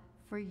love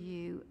for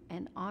you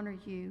and honor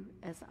you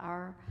as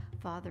our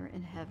Father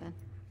in heaven.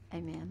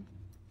 Amen.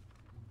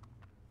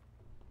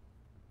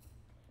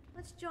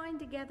 Let's join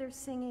together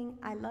singing,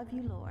 I Love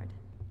You, Lord.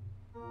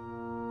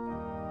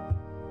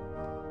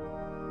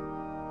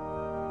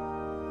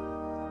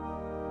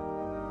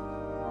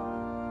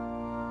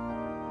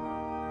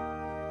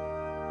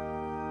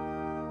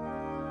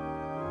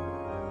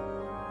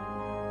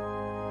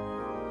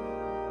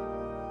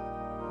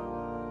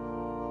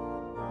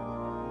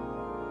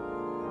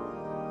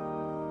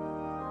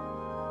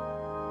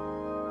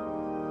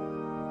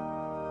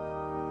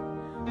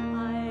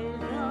 I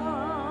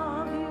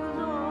love you,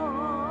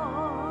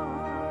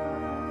 Lord,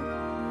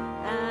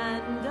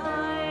 and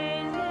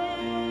I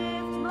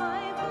lift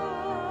my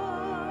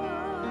voice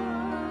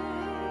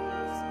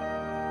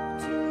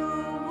to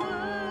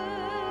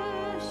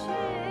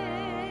worship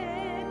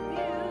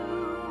you,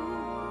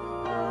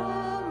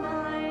 oh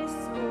my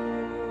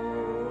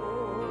soul,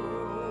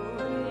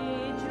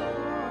 rejoice,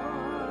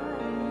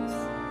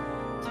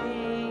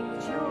 take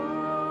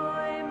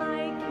joy,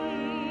 my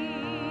King,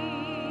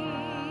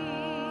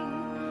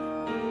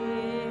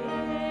 in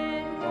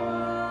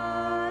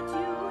what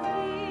you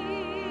hear.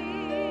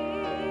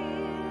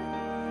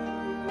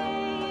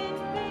 May it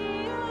be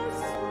a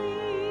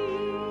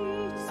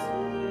sweet,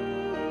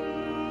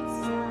 sweet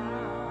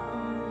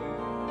sound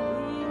in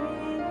your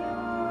ear.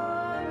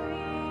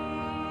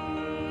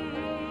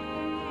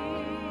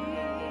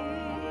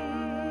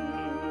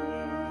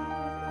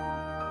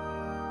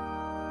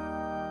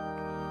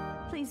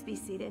 Please be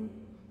seated.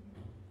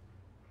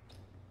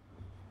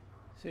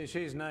 See,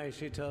 she's nice.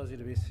 She tells you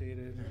to be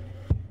seated.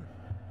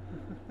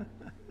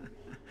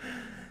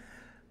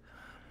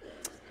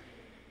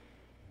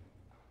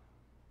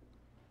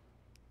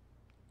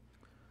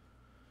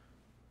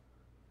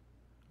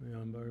 You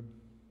on, Barb?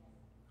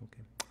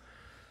 Okay.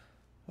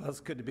 Well,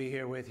 it's good to be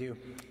here with you.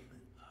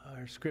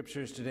 Our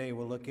scriptures today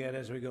we'll look at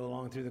as we go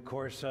along through the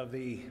course of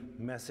the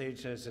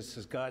message, as this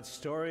is God's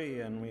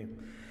story, and we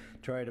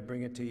try to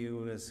bring it to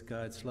you as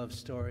God's love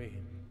story,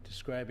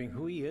 describing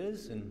who He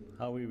is and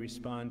how we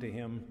respond to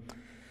Him.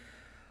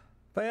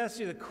 If I ask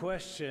you the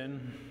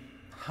question,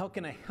 how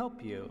can I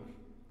help you?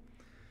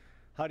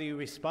 How do you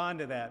respond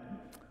to that?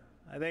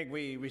 I think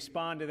we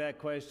respond to that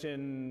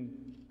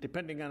question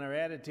depending on our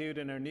attitude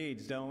and our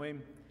needs, don't we?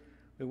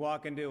 We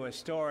walk into a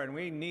store and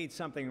we need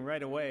something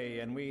right away,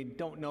 and we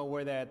don't know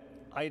where that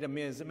item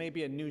is. It may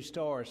be a new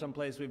store or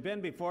someplace we've been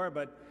before,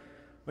 but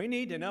we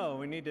need to know.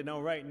 We need to know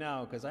right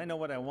now, because I know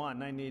what I want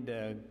and I need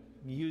to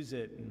use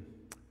it and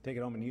take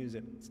it home and use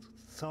it.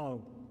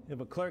 So if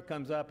a clerk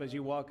comes up as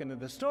you walk into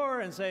the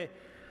store and say,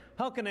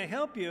 "How can I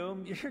help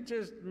you?" you're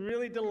just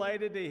really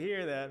delighted to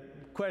hear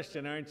that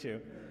question, aren't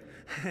you?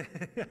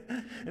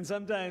 And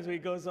sometimes we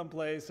go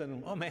someplace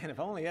and, oh man, if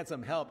I only had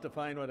some help to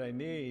find what I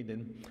need.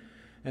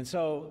 And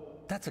so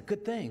that's a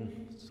good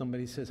thing.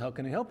 Somebody says, "How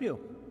can I help you?"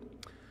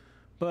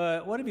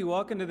 But what if you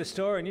walk into the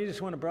store and you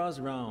just want to browse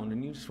around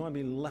and you just want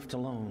to be left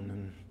alone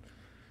and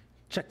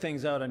check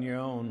things out on your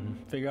own,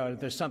 figure out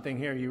if there's something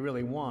here you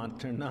really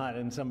want or not,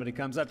 and somebody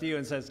comes up to you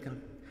and says,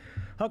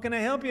 "How can I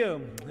help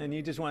you?" And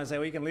you just want to say,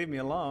 "Well, you can leave me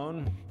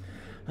alone."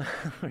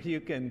 or you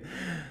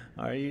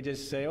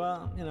just say,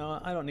 "Well,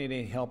 I don't need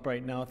any help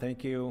right now,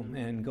 thank you,"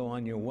 and go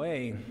on your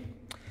way.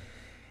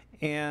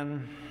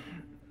 And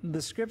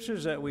the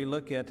scriptures that we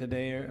look at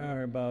today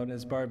are about,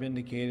 as Barb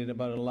indicated,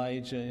 about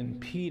Elijah and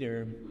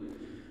Peter,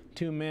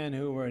 two men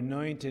who were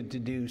anointed to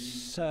do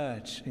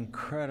such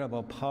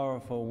incredible,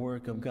 powerful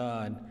work of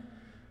God,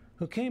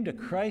 who came to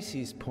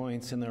crisis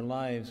points in their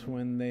lives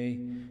when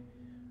they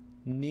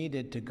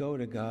needed to go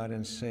to God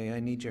and say, "I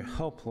need your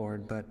help,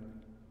 Lord," but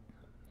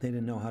they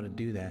didn't know how to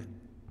do that.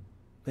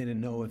 They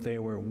didn't know if they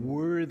were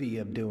worthy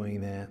of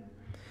doing that.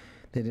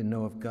 They didn't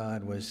know if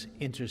God was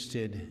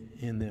interested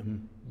in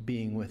them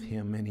being with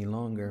Him any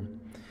longer.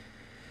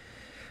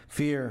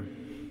 Fear,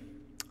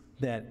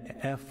 that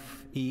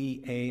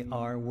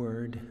F-E-A-R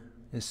word,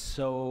 is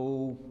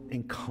so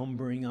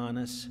encumbering on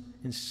us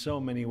in so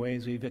many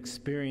ways. We've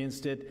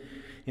experienced it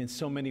in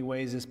so many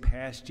ways this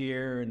past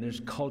year, and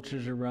there's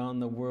cultures around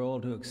the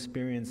world who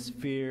experience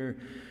fear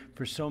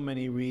for so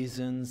many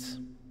reasons.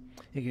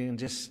 It can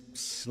just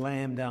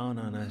slam down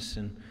on us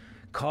and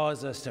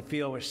cause us to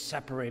feel we're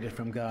separated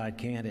from God,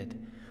 can't it?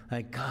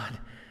 Like God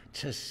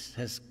just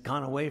has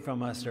gone away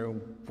from us, or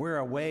we're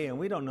away and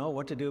we don't know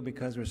what to do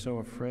because we're so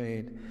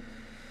afraid.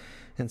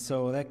 And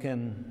so that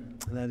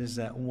is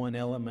that one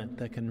element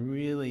that can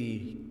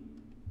really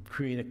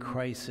create a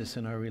crisis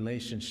in our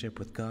relationship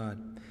with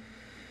God.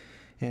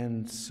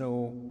 And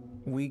so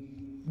we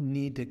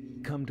need to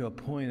come to a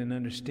point in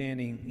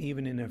understanding,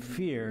 even in our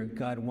fear,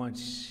 God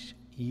wants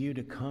you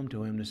to come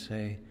to Him to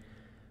say,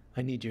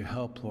 "I need your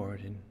help,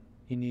 Lord." And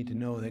you need to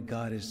know that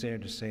God is there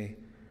to say,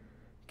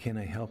 "Can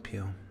I help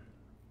you?"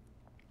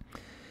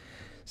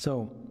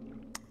 So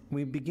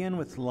we begin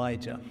with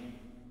Elijah.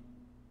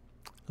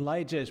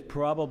 Elijah is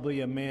probably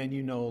a man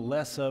you know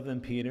less of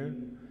than Peter.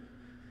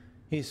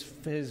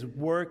 His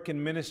work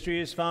and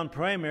ministry is found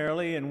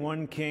primarily in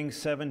 1 Kings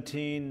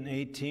 17,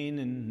 18,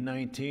 and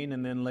 19,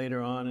 and then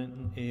later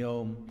on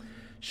he'll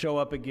show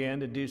up again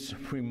to do some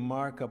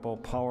remarkable,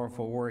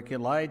 powerful work.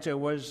 Elijah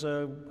was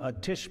a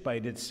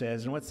Tishbite, it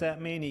says. And what's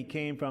that mean? He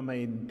came from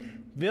a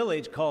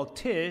village called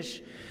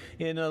Tish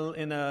in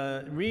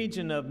a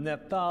region of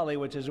Naphtali,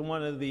 which is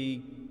one of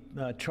the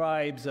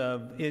tribes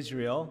of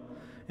Israel.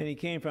 And he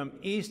came from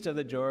east of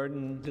the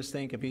Jordan. Just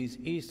think, if he's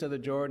east of the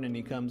Jordan and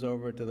he comes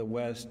over to the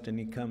west and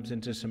he comes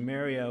into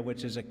Samaria,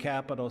 which is a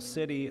capital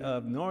city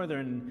of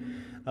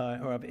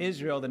of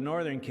Israel, the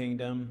northern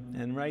kingdom.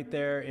 And right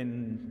there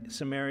in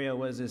Samaria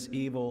was this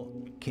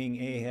evil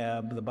King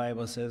Ahab. The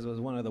Bible says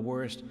was one of the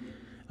worst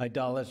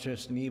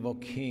idolatrous and evil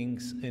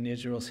kings in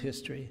Israel's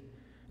history.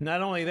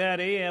 Not only that,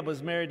 Ahab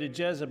was married to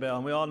Jezebel.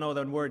 And we all know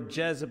the word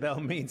Jezebel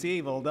means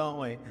evil, don't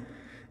we?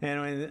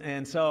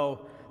 And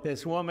so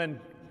this woman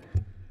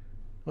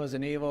was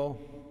an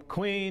evil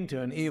queen to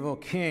an evil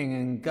king,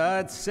 and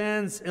God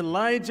sends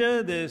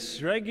Elijah,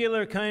 this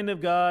regular kind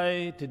of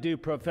guy, to do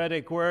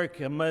prophetic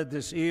work amid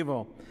this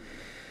evil.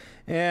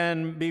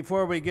 And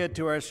before we get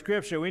to our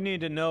scripture, we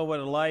need to know what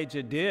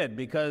Elijah did,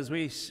 because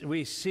we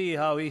see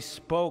how he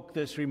spoke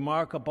this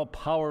remarkable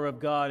power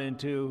of God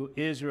into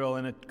Israel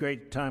in a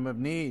great time of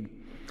need.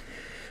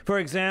 For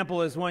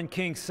example, as 1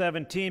 Kings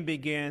 17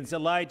 begins,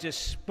 Elijah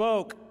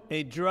spoke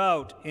a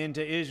drought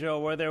into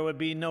Israel where there would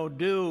be no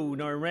dew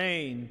nor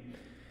rain.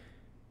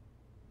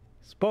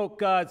 Spoke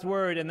God's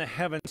word and the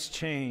heavens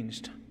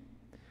changed.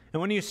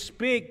 And when you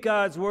speak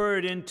God's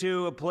word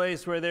into a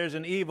place where there's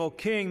an evil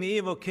king, the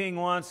evil king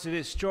wants to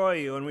destroy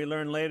you. And we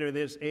learn later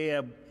this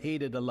Ahab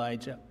hated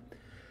Elijah.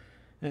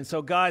 And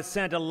so God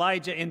sent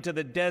Elijah into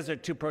the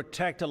desert to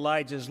protect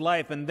Elijah's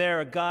life. And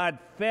there God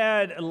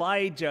fed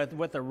Elijah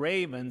with the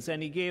ravens,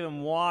 and he gave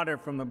him water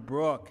from the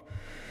brook.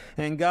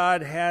 And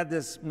God had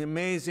this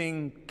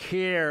amazing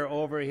care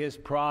over his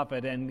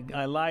prophet, and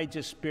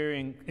Elijah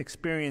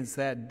experienced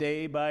that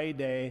day by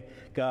day,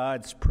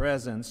 God's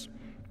presence.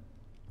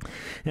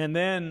 And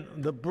then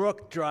the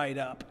brook dried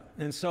up,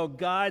 and so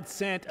God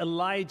sent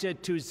Elijah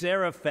to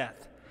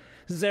Zarephath.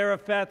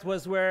 Zarephath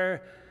was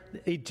where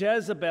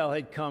Jezebel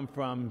had come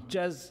from,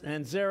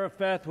 and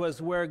Zarephath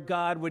was where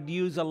God would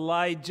use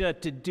Elijah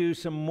to do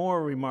some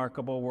more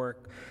remarkable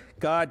work.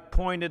 God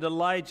pointed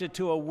Elijah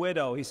to a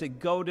widow. He said,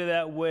 go to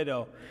that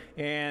widow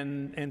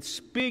and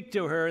speak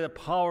to her the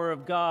power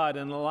of God.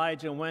 And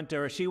Elijah went to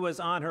her. She was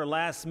on her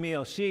last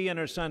meal. She and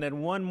her son had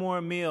one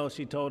more meal,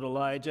 she told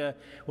Elijah.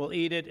 We'll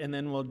eat it and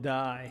then we'll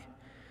die.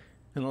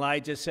 And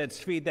Elijah said,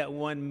 feed that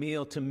one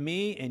meal to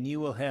me and you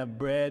will have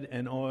bread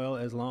and oil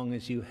as long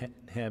as you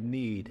have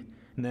need.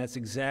 And that's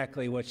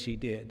exactly what she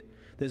did.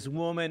 This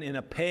woman in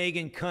a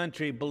pagan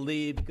country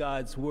believed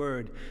God's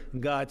word.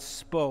 God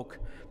spoke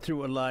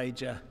through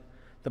Elijah.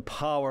 The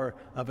power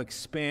of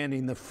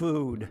expanding the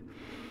food.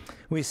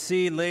 We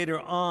see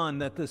later on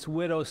that this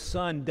widow's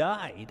son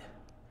died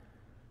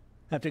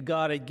after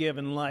God had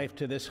given life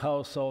to this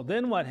household.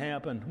 Then what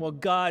happened? Well,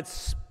 God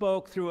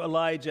spoke through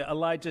Elijah.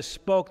 Elijah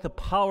spoke the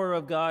power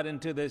of God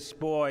into this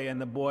boy,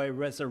 and the boy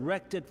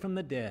resurrected from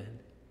the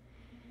dead.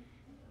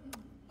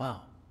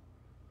 Wow.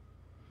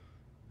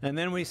 And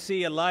then we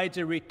see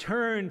Elijah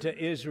return to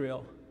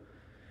Israel,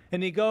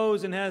 and he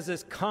goes and has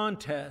this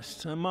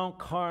contest on Mount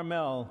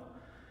Carmel.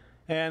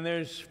 And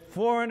there's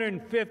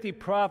 450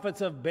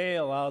 prophets of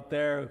Baal out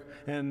there,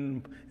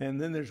 and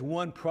then there's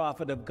one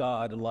prophet of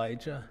God,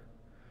 Elijah.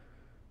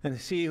 And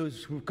see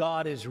whose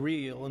God is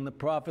real. And the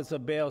prophets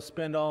of Baal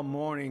spend all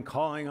morning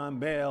calling on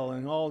Baal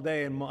and all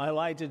day, and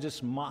Elijah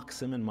just mocks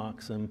him and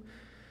mocks him.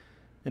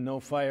 And no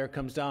fire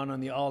comes down on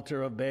the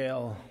altar of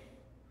Baal.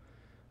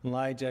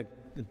 Elijah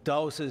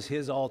douses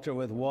his altar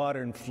with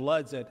water and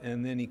floods it,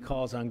 and then he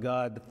calls on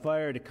God, the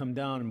fire to come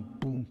down, and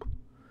boom,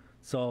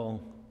 it's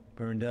all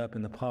burned up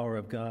in the power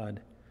of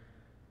God.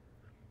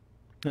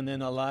 And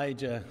then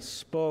Elijah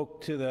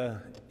spoke to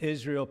the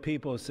Israel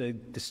people,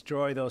 said,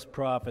 destroy those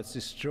prophets,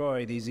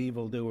 destroy these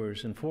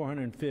evildoers. And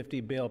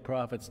 450 Baal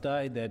prophets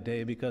died that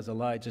day because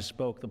Elijah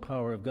spoke the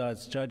power of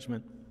God's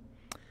judgment.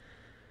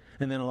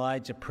 And then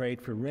Elijah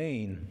prayed for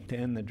rain to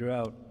end the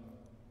drought.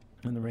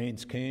 And the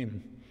rains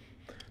came,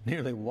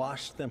 nearly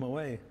washed them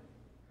away.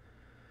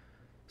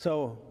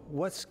 So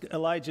what's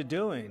Elijah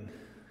doing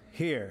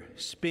here?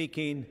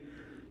 Speaking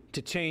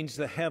to change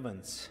the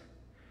heavens.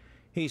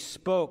 He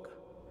spoke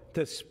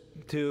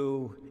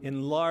to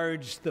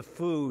enlarge the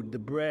food, the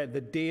bread,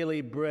 the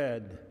daily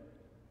bread.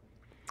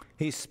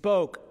 He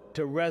spoke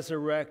to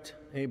resurrect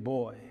a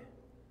boy.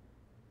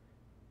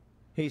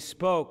 He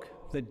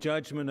spoke the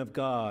judgment of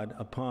God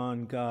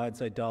upon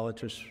God's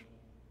idolatrous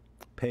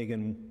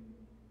pagan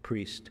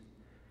priest.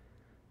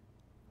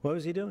 What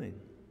was he doing?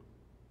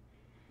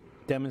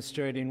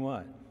 Demonstrating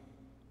what?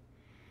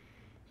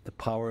 The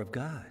power of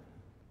God.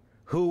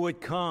 Who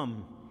would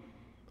come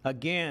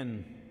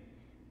again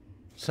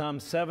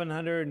some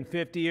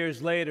 750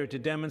 years later to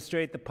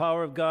demonstrate the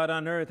power of God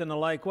on earth in a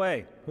like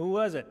way? Who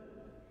was it?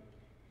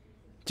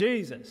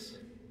 Jesus.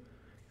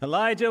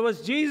 Elijah was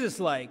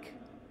Jesus-like.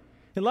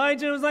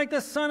 Elijah was like the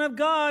Son of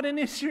God in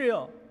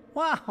Israel.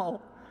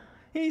 Wow.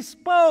 He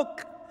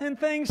spoke and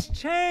things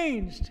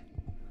changed.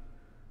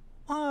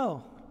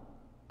 Wow.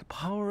 The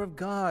power of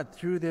God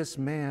through this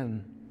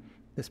man,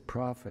 this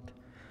prophet.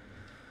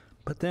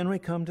 But then we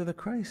come to the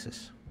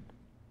crisis.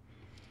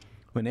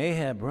 When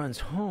Ahab runs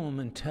home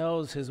and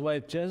tells his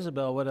wife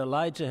Jezebel what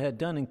Elijah had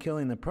done in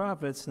killing the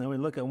prophets, now we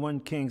look at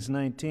 1 Kings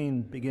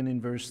 19, beginning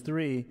verse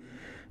 3,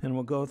 and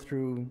we'll go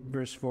through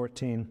verse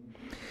 14.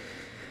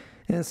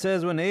 And it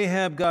says, when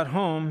Ahab got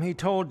home, he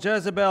told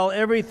Jezebel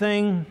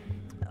everything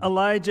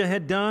Elijah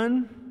had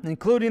done,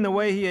 including the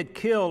way he had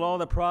killed all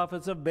the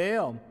prophets of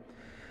Baal.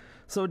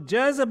 So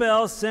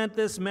Jezebel sent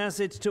this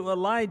message to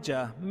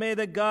Elijah, may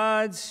the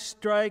gods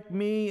strike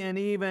me and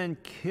even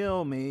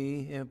kill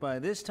me, if by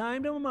this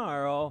time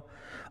tomorrow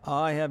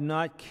I have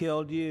not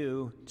killed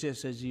you,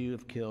 just as you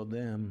have killed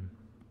them.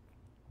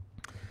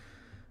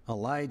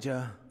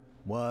 Elijah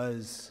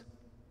was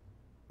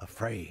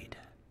afraid.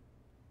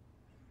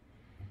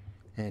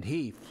 And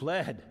he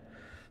fled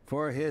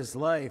for his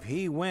life.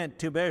 He went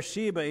to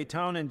Beersheba, a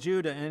town in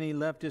Judah, and he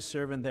left his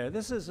servant there.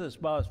 This is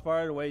about as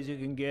far away as you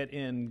can get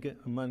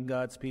among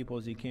God's people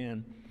as you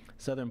can.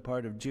 Southern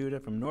part of Judah,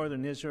 from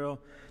northern Israel,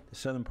 the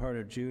southern part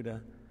of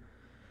Judah.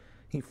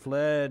 He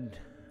fled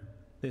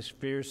this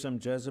fearsome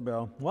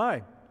Jezebel.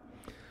 Why?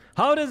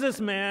 How does this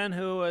man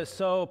who has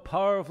so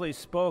powerfully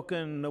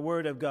spoken the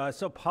word of God,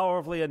 so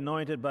powerfully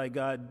anointed by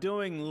God,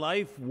 doing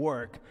life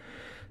work,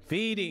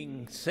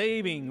 feeding,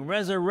 saving,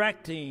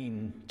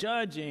 resurrecting,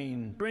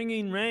 judging,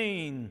 bringing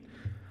rain,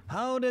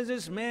 how does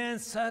this man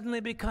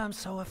suddenly become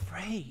so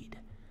afraid?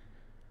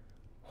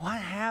 What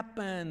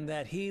happened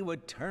that he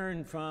would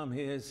turn from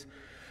his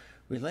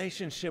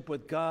relationship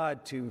with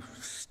God to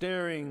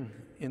staring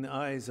in the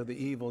eyes of the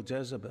evil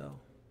Jezebel?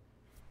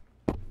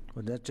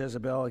 Well, that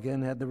Jezebel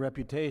again had the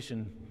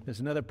reputation. There's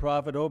another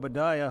prophet,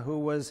 Obadiah,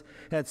 who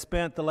had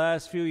spent the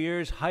last few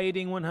years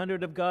hiding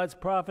 100 of God's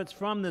prophets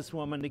from this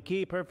woman to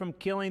keep her from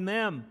killing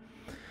them.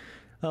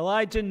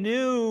 Elijah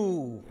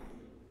knew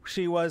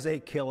she was a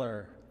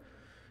killer.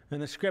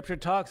 And the scripture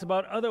talks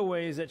about other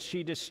ways that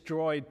she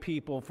destroyed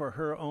people for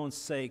her own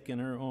sake and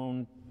her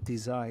own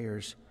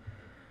desires.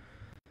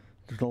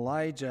 But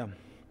Elijah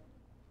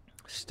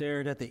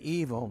stared at the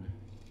evil,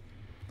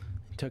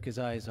 took his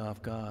eyes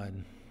off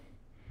God.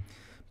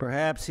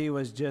 Perhaps he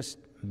was just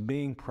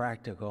being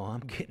practical.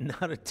 I'm getting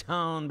out of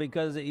town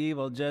because the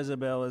evil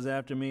Jezebel is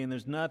after me, and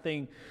there's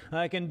nothing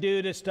I can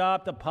do to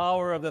stop the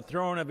power of the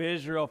throne of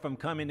Israel from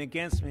coming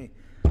against me.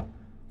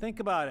 Think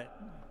about it.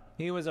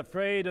 He was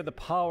afraid of the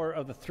power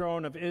of the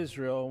throne of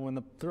Israel when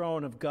the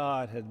throne of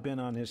God had been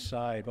on his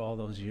side all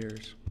those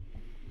years.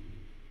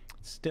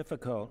 It's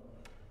difficult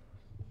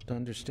to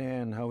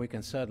understand how we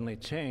can suddenly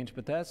change,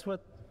 but that's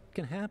what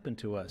can happen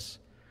to us.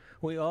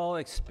 We all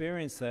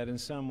experience that in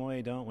some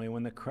way, don't we?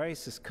 When the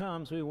crisis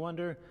comes, we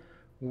wonder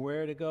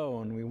where to go,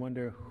 and we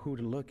wonder who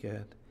to look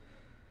at.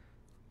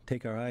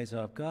 Take our eyes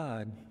off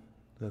God,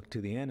 look to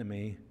the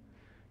enemy,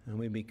 and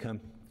we become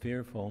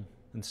fearful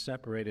and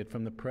separated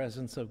from the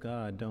presence of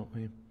God, don't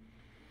we?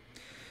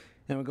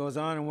 And it goes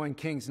on in 1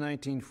 Kings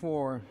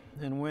 19:4,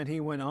 and when he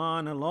went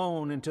on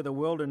alone into the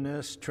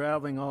wilderness,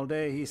 traveling all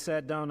day, he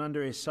sat down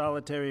under a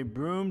solitary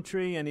broom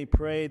tree, and he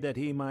prayed that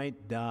he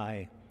might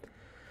die.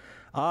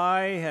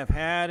 I have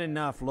had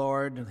enough,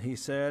 Lord, he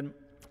said.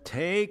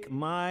 Take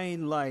my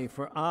life,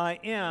 for I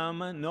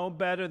am no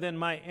better than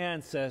my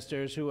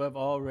ancestors who have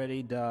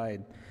already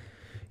died.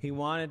 He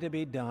wanted to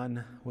be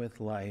done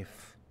with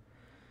life.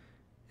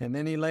 And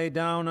then he lay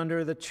down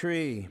under the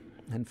tree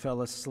and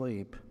fell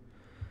asleep.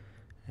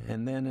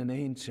 And then an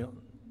angel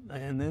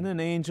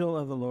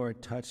of the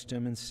Lord touched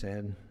him and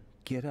said,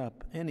 "Get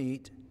up and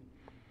eat."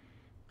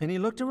 And he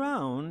looked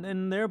around,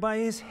 and there by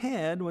his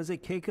head was a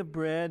cake of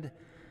bread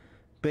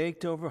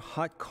baked over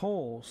hot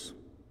coals.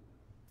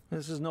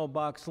 This is no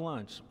box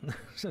lunch.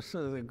 This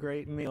is a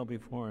great meal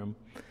before him,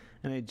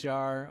 and a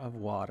jar of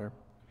water.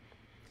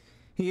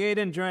 He ate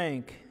and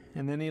drank,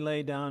 and then he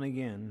lay down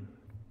again.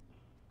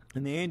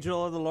 And the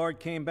angel of the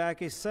Lord came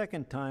back a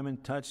second time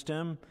and touched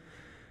him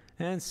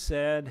and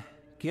said,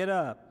 "Get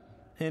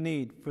up and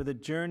eat, for the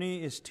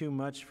journey is too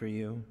much for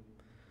you."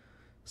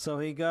 So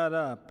he got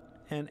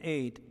up and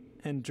ate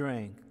and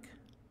drank.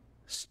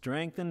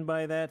 Strengthened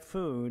by that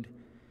food,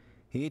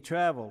 he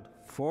traveled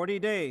 40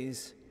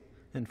 days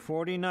and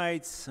 40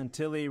 nights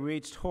until he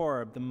reached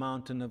Horeb, the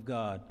mountain of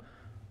God,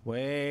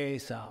 way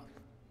south,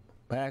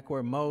 back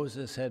where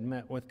Moses had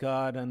met with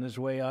God on his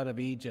way out of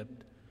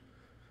Egypt.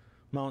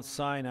 Mount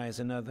Sinai is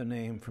another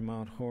name for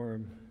Mount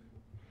Horeb.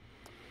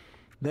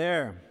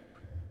 There,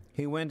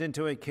 he went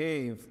into a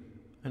cave,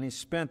 and he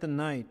spent the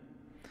night.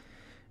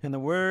 And the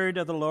word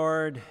of the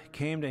Lord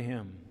came to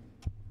him.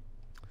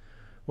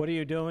 "What are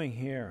you doing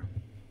here,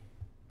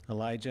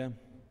 Elijah?"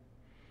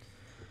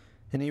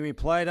 And he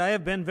replied, "I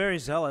have been very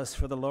zealous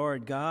for the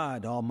Lord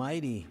God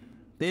Almighty.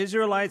 The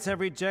Israelites have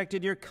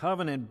rejected your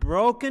covenant,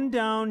 broken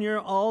down your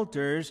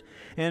altars,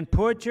 and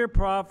put your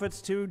prophets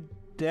to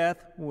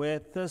death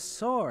with the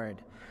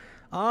sword.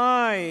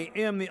 I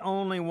am the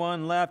only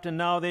one left, and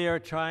now they are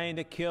trying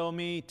to kill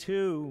me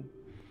too."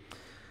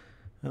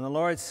 And the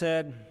Lord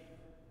said,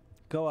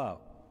 "Go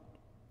out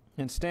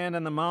and stand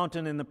on the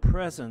mountain in the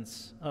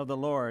presence of the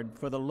Lord,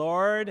 for the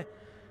Lord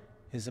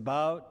is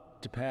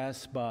about to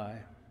pass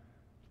by."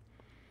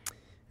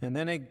 And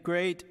then a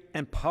great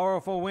and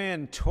powerful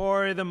wind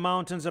tore the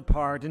mountains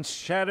apart and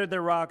shattered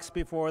the rocks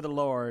before the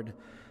Lord.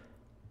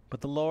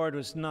 But the Lord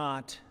was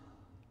not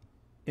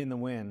in the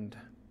wind.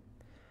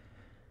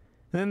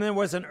 Then there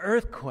was an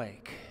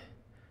earthquake,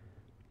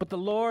 but the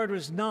Lord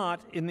was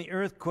not in the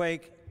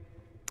earthquake.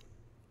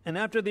 And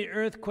after the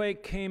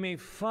earthquake came a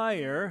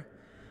fire,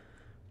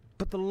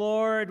 but the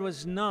Lord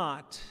was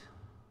not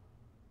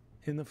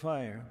in the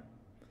fire.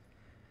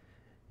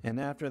 And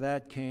after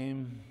that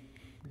came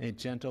a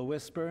gentle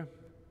whisper.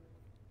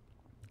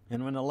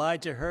 And when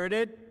Elijah heard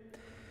it,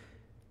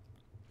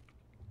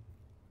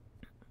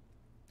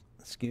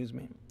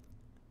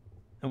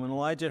 and when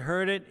Elijah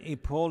heard it, he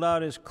pulled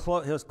out his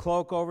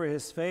cloak over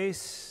his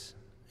face,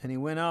 and he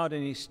went out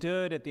and he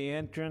stood at the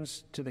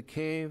entrance to the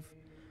cave.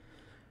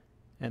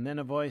 And then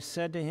a voice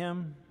said to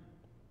him,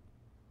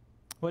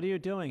 "What are you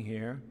doing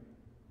here,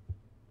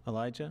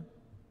 Elijah?"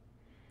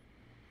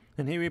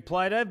 And he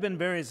replied, "I've been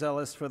very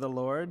zealous for the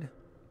Lord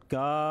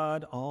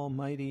God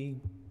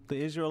Almighty. The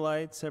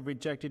Israelites have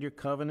rejected your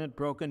covenant,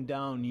 broken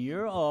down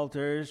your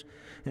altars,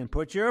 and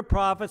put your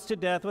prophets to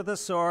death with a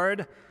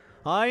sword.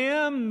 I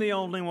am the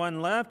only one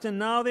left, and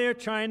now they are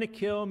trying to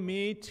kill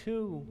me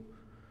too."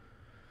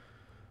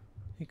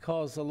 He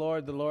calls the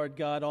Lord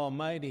God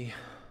Almighty.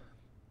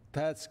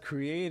 That's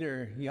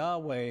Creator,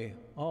 Yahweh,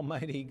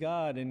 Almighty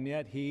God, and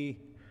yet he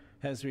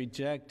has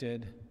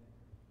rejected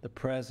the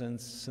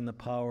presence and the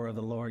power of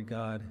the Lord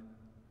God.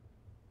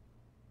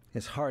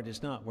 His heart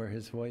is not where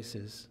his voice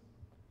is.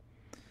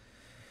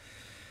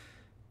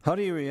 How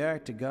do you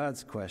react to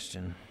God's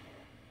question?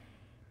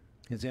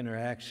 his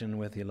interaction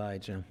with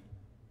Elijah.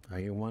 Are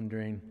you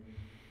wondering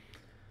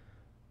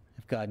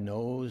if God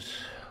knows,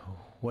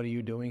 what are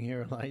you doing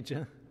here,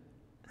 Elijah?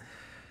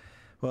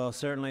 Well,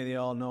 certainly the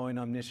all-knowing,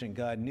 omniscient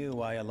God knew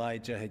why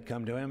Elijah had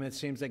come to him. It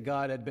seems that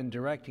God had been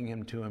directing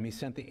him to him. He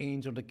sent the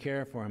angel to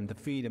care for him, to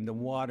feed him, to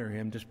water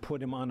him, just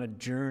put him on a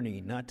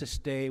journey, not to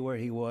stay where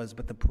he was,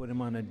 but to put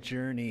him on a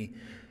journey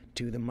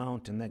to the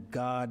mountain, that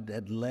God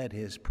had led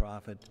his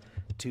prophet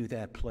to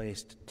that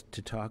place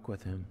to talk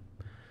with him,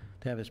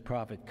 to have his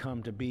prophet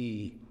come to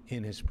be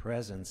in his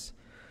presence.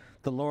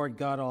 The Lord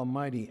God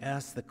Almighty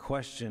asked the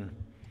question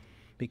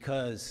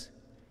because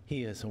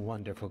he is a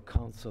wonderful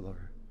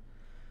counselor.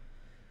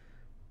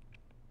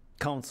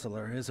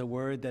 Counselor is a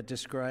word that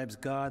describes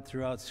God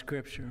throughout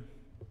Scripture.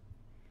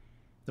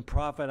 The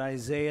prophet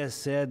Isaiah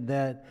said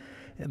that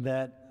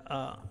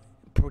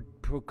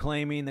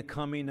proclaiming the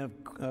coming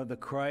of the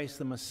Christ,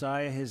 the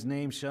Messiah, his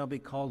name shall be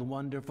called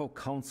Wonderful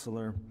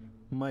Counselor,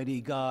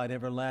 Mighty God,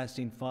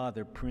 Everlasting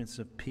Father, Prince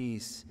of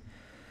Peace.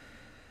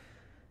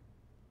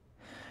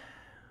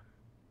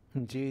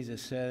 And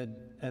Jesus said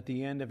at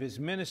the end of his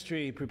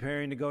ministry,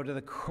 preparing to go to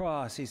the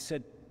cross, he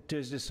said to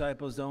his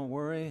disciples, don't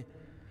worry.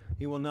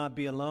 You will not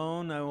be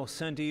alone. I will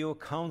send to you a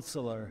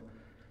counselor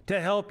to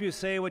help you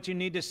say what you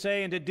need to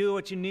say and to do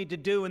what you need to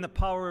do in the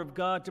power of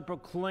God, to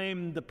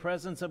proclaim the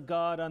presence of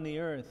God on the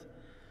earth.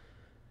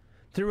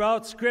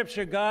 Throughout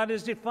Scripture, God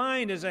is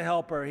defined as a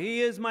helper.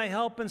 He is my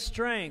help and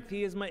strength.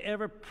 He is my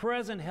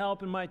ever-present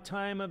help in my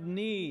time of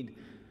need.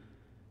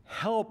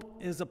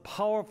 Help is a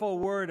powerful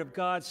word of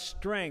God's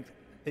strength.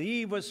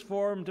 Eve was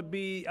formed to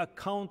be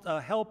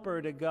a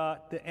helper to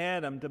God, to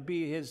Adam, to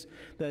be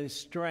the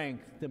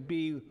strength, to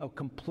be a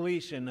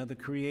completion of the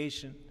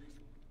creation.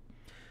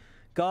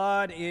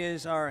 God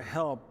is our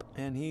help,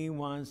 and he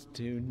wants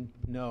to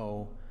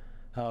know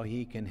how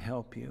he can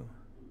help you.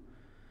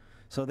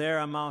 So there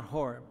on Mount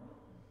Horeb,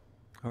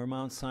 or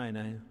Mount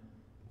Sinai,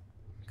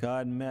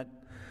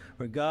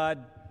 where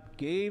God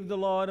gave the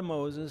law to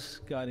Moses,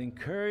 God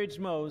encouraged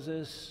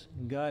Moses,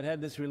 God had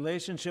this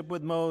relationship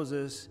with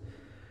Moses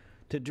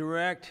to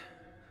direct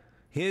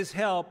his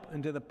help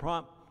into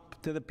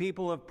to the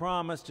people of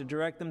promise, to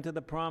direct them to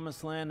the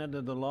promised land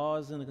under the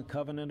laws and the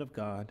covenant of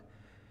God.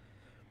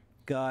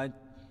 God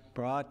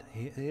brought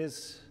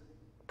his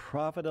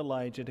prophet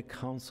Elijah to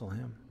counsel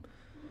him,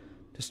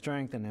 to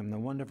strengthen him. The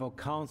wonderful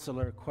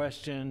counselor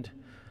questioned,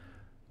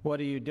 what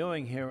are you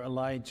doing here,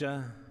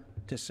 Elijah?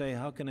 To say,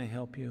 how can I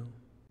help you?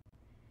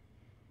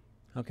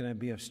 How can I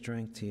be of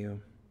strength to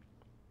you?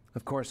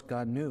 Of course,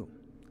 God knew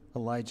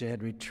Elijah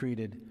had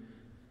retreated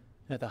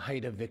at the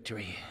height of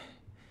victory.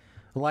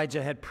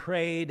 Elijah had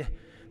prayed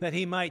that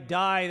he might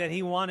die, that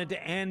he wanted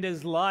to end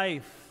his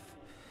life.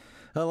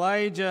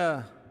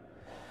 Elijah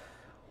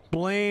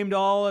blamed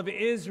all of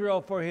Israel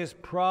for his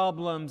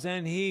problems,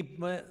 and he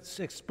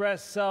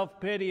expressed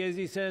self-pity as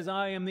he says,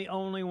 I am the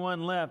only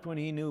one left, when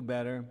he knew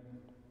better.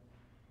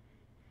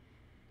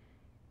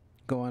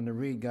 Go on to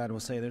read, God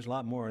will say, there's a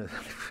lot more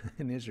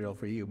in Israel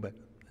for you, but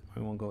I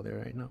won't go there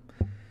right now.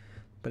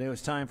 But it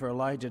was time for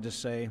Elijah to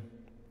say,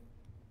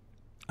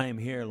 I am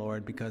here,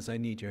 Lord, because I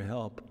need your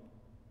help.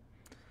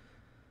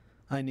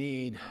 I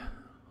need,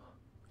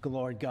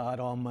 Lord God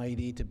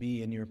Almighty, to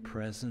be in your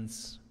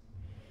presence.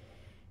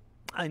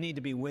 I need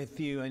to be with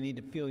you. I need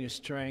to feel your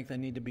strength. I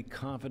need to be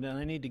confident.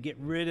 I need to get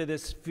rid of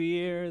this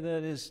fear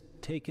that has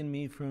taken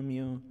me from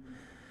you.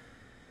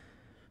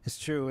 It's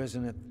true,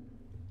 isn't it?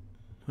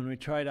 When we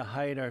try to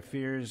hide our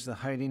fears, the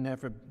hiding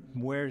effort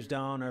wears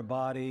down our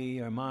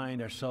body, our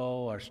mind, our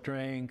soul, our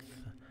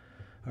strength,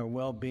 our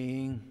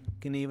well-being.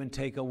 Can even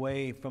take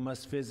away from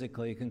us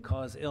physically. It can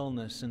cause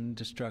illness and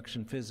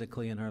destruction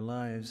physically in our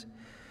lives.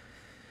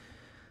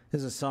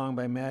 There's a song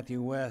by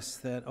Matthew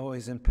West that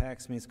always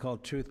impacts me. It's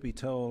called Truth Be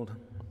Told.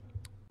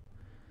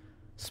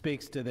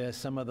 Speaks to this.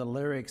 Some of the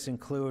lyrics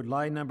include,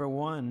 lie number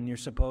one, you're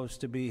supposed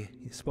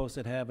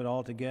to have it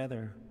all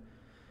together.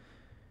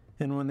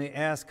 And when they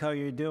ask how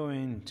you're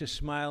doing, just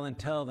smile and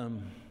tell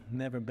them,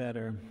 never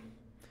better.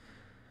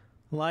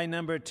 Lie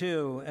number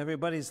two,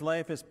 everybody's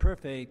life is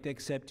perfect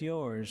except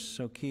yours,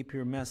 so keep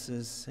your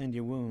messes and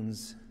your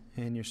wounds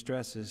and your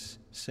stresses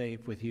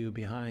safe with you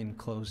behind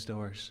closed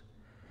doors.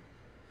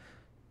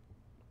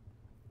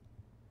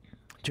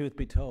 Truth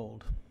be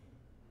told,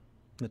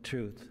 the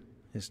truth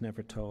is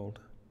never told.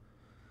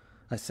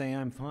 I say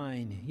I'm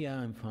fine, yeah,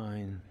 I'm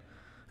fine.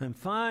 I'm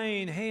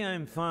fine, hey,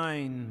 I'm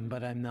fine,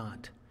 but I'm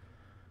not.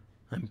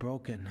 I'm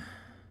broken.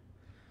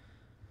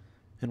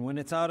 And when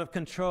it's out of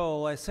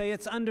control, I say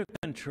it's under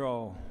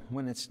control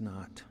when it's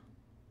not.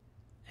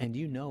 And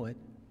you know it.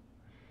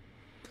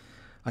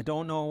 I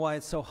don't know why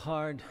it's so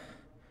hard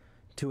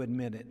to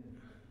admit it.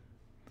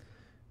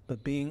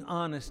 But being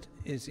honest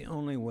is the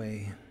only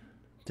way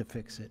to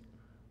fix it.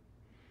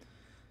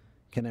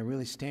 Can I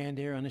really stand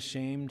here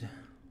unashamed,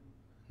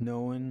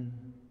 knowing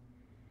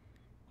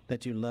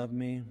that you love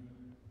me,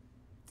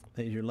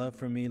 that your love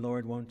for me,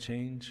 Lord, won't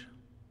change?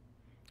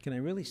 Can I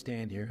really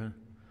stand here,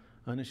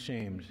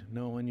 unashamed,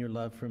 knowing your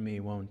love for me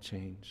won't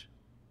change?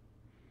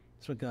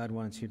 That's what God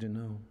wants you to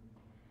know.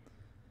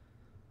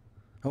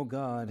 Oh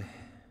God,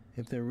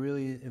 if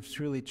it's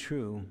really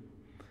true,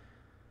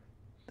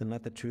 then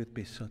let the truth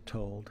be so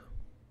told.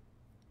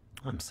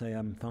 I'm saying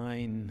I'm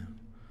fine,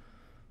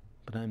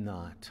 but I'm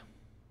not.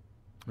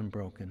 I'm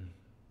broken.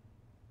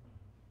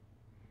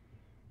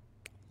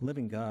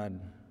 Living God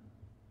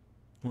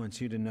wants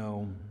you to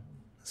know,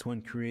 as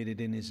one created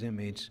in His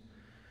image,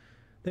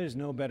 there's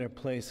no better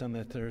place on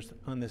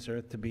this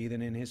earth to be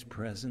than in His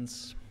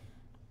presence.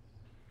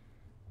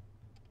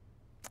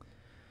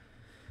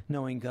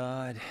 Knowing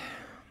God,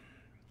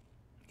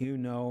 you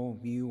know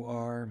you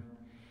are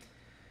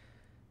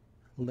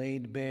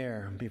laid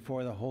bare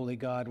before the holy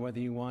God, whether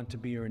you want to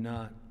be or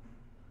not.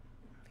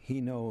 He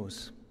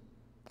knows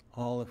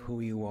all of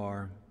who you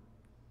are,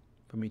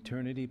 from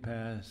eternity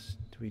past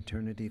to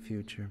eternity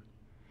future.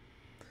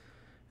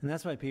 And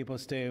that's why people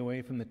stay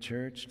away from the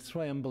church. That's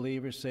why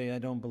unbelievers say, I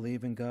don't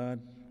believe in God.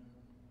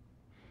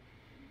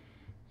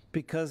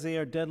 Because they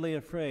are deadly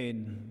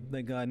afraid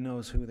that God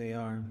knows who they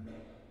are.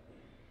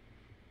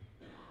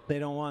 They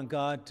don't want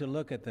God to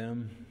look at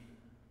them.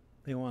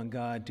 They want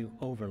God to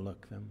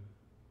overlook them.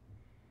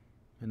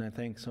 And I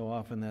think so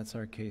often that's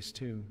our case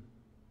too,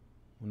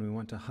 when we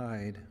want to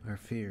hide our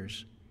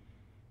fears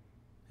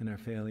and our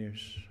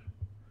failures.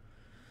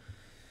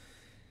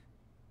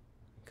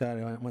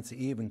 God wants to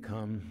even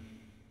come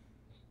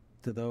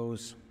to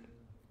those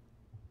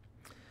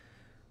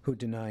who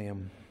deny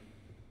Him.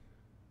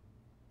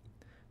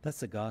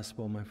 That's the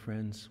gospel, my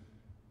friends.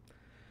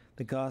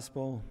 The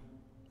gospel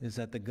is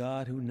that the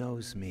God who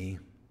knows me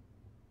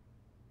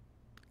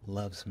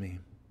loves me.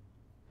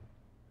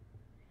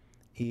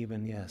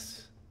 Even,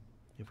 yes,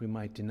 if we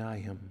might deny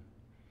Him.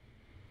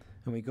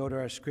 And we go to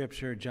our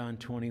scripture, John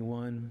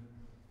 21.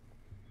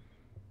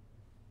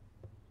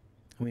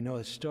 We know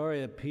the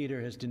story of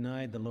Peter has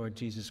denied the Lord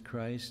Jesus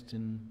Christ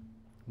and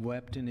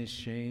wept in his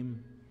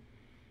shame,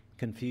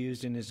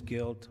 confused in his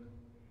guilt,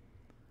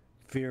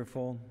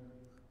 fearful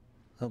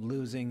of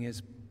losing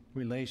his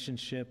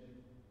relationship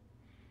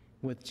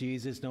with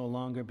Jesus, no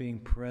longer being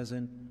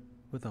present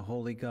with a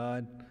holy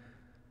God,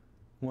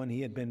 one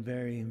he had been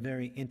very,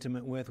 very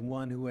intimate with,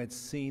 one who had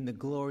seen the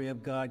glory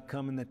of God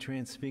come in the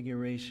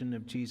transfiguration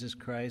of Jesus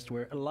Christ,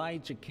 where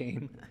Elijah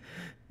came,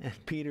 and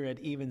Peter had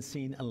even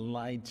seen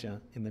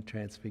Elijah in the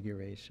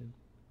transfiguration.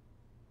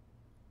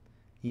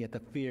 Yet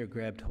the fear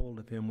grabbed hold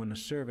of him when a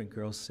servant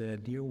girl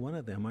said, "You're one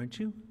of them, aren't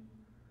you?"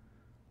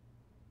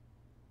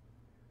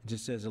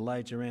 Just as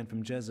Elijah ran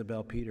from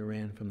Jezebel, Peter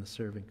ran from the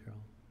servant girl,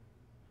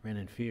 ran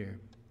in fear.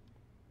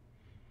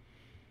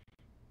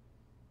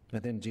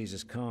 But then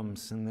Jesus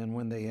comes, and then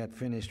when they had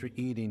finished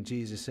eating,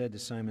 Jesus said to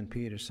Simon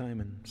Peter,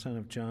 "Simon, son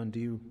of John, do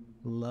you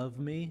love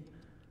me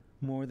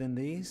more than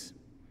these?"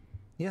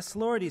 "Yes,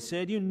 Lord," he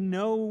said, "you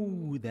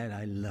know that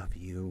I love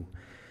you."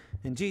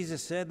 And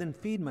Jesus said, "Then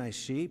feed my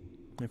sheep,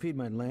 or feed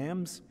my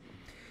lambs."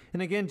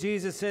 And again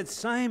Jesus said,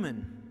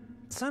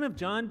 "Simon, son of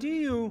John, do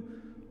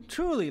you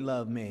truly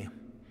love me?"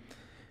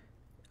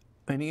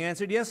 And he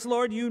answered, "Yes,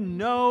 Lord, you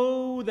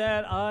know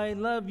that I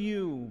love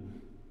you."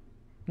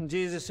 And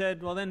Jesus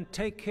said, "Well, then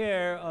take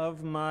care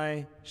of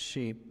my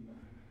sheep."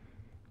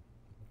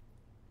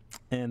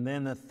 And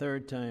then the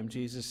third time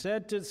Jesus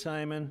said to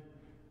Simon,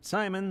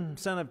 "Simon,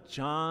 son of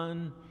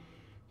John,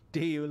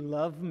 do you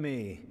love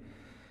me?"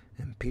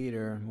 And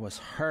Peter was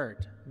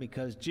hurt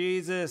because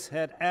Jesus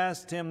had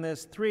asked him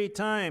this 3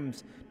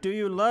 times, "Do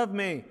you love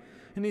me?"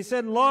 And he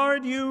said,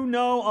 "Lord, you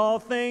know all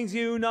things.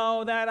 You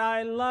know that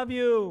I love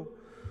you."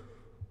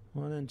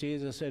 Well, then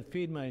Jesus said,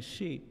 "Feed my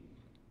sheep."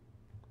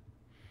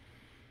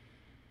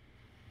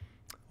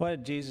 Why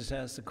did Jesus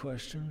ask the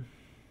question?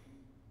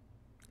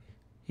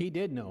 He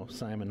did know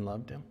Simon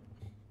loved him.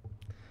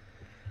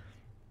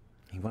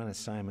 He wanted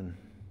Simon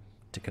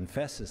to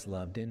confess his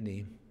love, didn't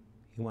he?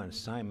 He wanted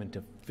Simon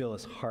to fill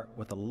his heart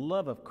with the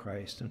love of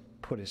Christ and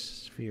put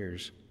his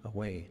fears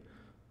away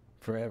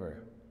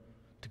forever,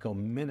 to go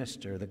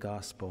minister the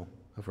gospel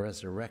of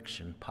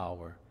resurrection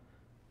power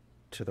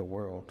to the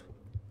world.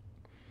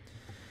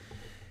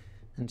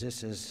 And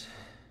just as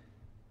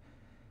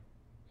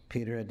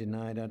Peter had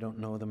denied, "I don't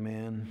know the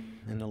man,"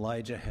 and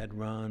Elijah had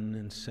run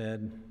and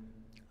said,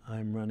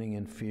 "I'm running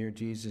in fear,"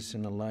 Jesus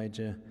and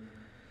Elijah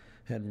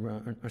had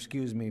run,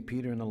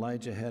 Peter and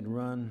Elijah had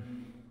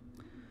run,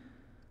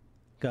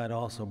 God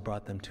also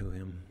brought them to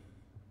him.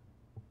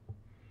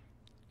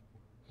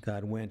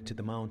 God went to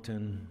the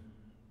mountain,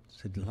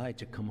 said,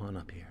 "Elijah, come on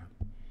up here."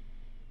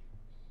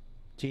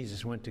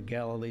 Jesus went to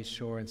Galilee's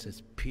shore and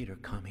says, "Peter,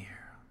 come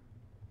here.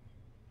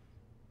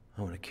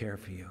 I want to care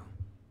for you.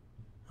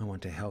 I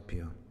want to help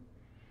you."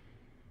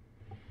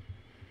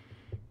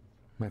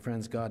 My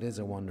friends, God is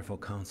a wonderful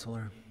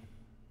counselor.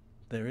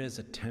 There is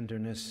a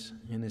tenderness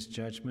in his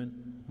judgment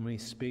when he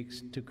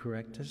speaks to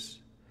correct us.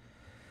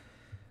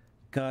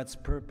 God's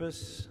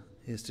purpose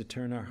is to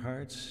turn our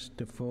hearts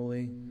to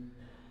fully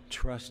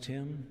trust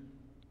him,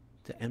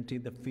 to empty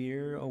the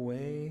fear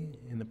away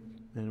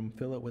and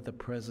fill it with the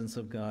presence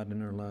of God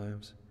in our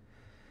lives.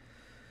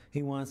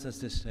 He wants us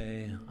to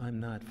say, "I'm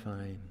not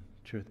fine,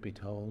 truth be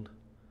told.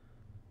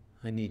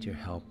 I need your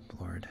help,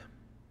 Lord."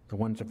 The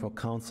wonderful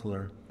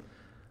counselor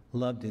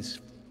loved his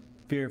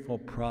fearful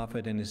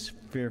prophet and his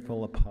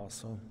fearful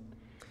apostle.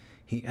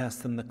 He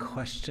asked them the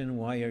question,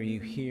 "Why are you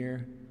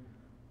here?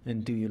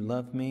 And do you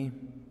love me?"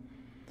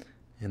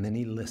 And then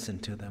he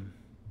listened to them.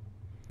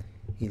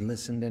 He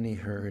listened and he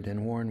heard.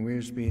 And Warren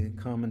Wiersbe,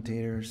 the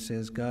commentator,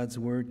 says God's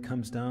word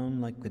comes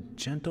down like the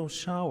gentle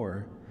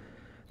shower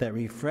that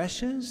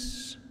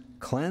refreshes,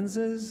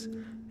 cleanses,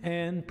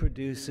 and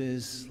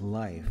produces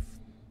life.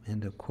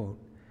 End of quote.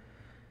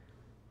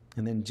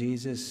 And then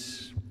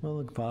Jesus,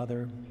 well, the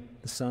Father,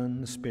 the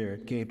Son, the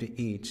Spirit, gave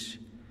to each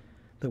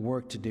the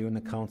work to do in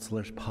the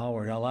counselor's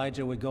power.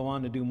 Elijah would go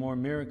on to do more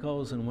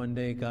miracles, and one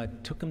day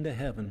God took him to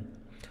heaven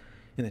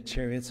in the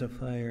chariots of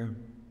fire.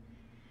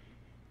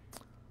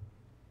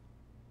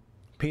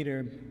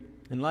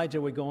 Elijah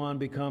would go on to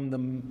become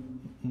the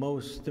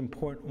most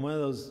important, one of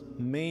those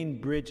main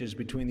bridges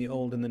between the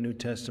Old and the New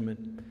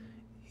Testament.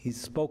 He's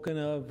spoken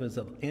of as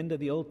the end of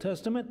the Old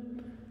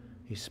Testament.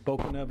 He's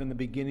spoken of in the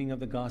beginning of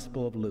the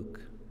Gospel of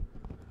Luke.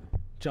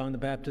 John the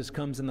Baptist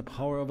comes in the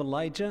power of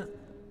Elijah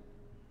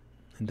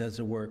and does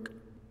the work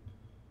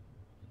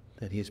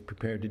that he is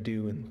prepared to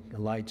do in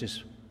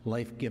Elijah's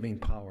life-giving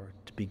power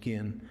to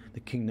begin the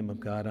kingdom of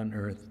God on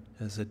earth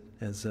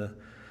as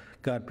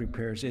God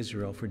prepares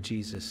Israel for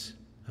Jesus'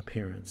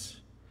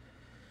 appearance.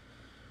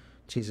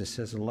 Jesus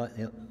says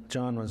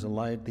John was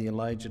the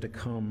Elijah to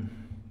come.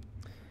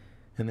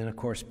 And then, of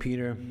course,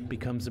 Peter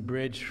becomes the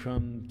bridge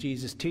from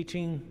Jesus'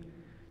 teaching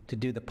to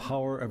do the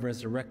power of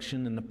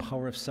resurrection and the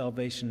power of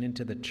salvation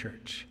into the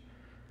church.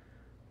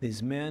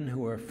 These men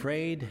who are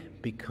afraid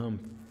become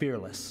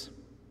fearless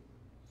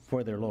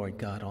for their Lord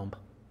God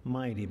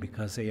Almighty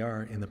because they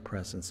are in the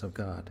presence of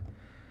God.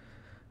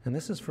 And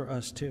this is for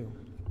us too.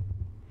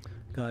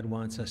 God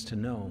wants us to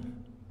know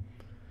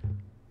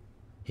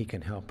He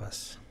can help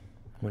us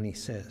when He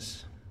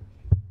says,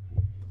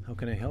 "How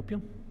can I help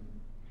you?"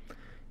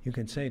 You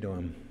can say to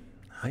Him,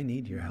 "I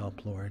need your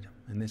help, Lord,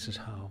 and this is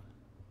how."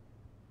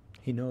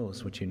 He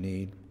knows what you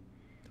need,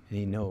 and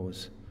He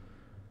knows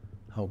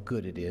how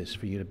good it is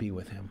for you to be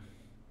with Him.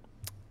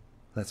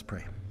 Let's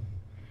pray.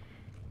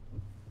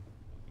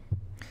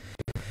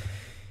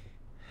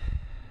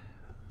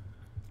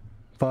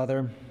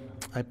 Father,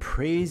 I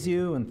praise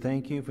you and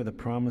thank you for the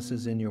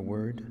promises in your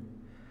word.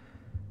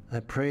 I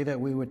pray that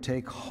we would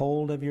take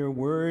hold of your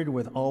word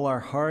with all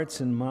our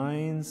hearts and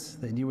minds,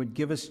 that you would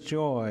give us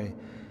joy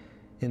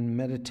in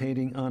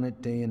meditating on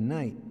it day and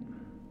night.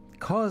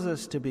 Cause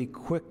us to be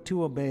quick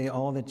to obey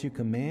all that you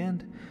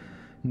command,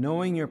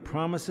 knowing your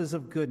promises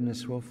of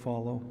goodness will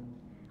follow.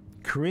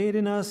 Create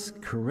in us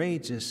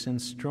courageous and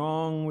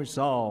strong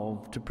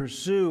resolve to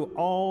pursue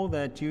all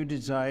that you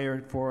desire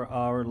for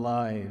our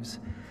lives.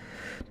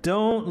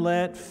 Don't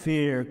let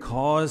fear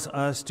cause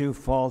us to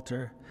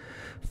falter.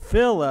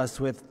 Fill us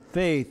with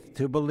faith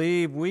to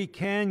believe we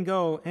can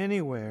go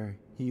anywhere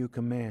you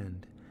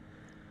command.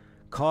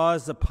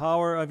 Cause the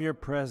power of your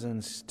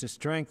presence to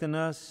strengthen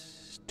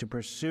us to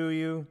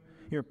pursue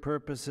your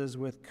purposes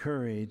with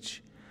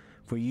courage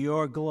for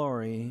your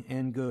glory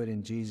and good.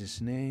 In Jesus'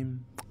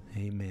 name,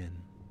 amen.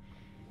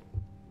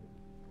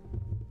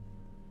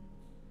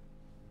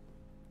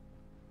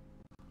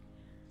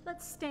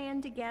 Let's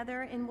stand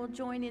together and we'll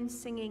join in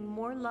singing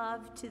 "More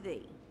Love to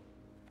Thee."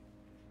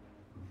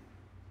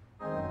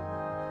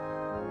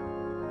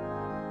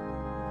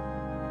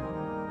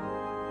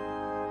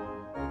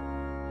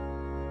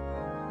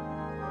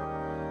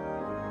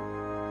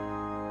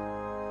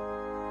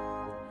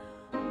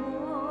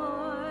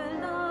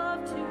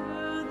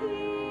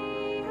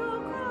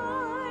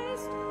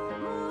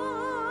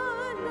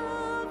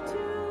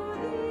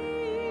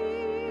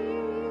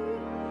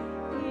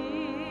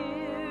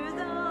 Hear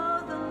thou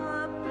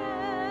the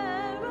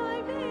prayer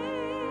I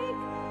make.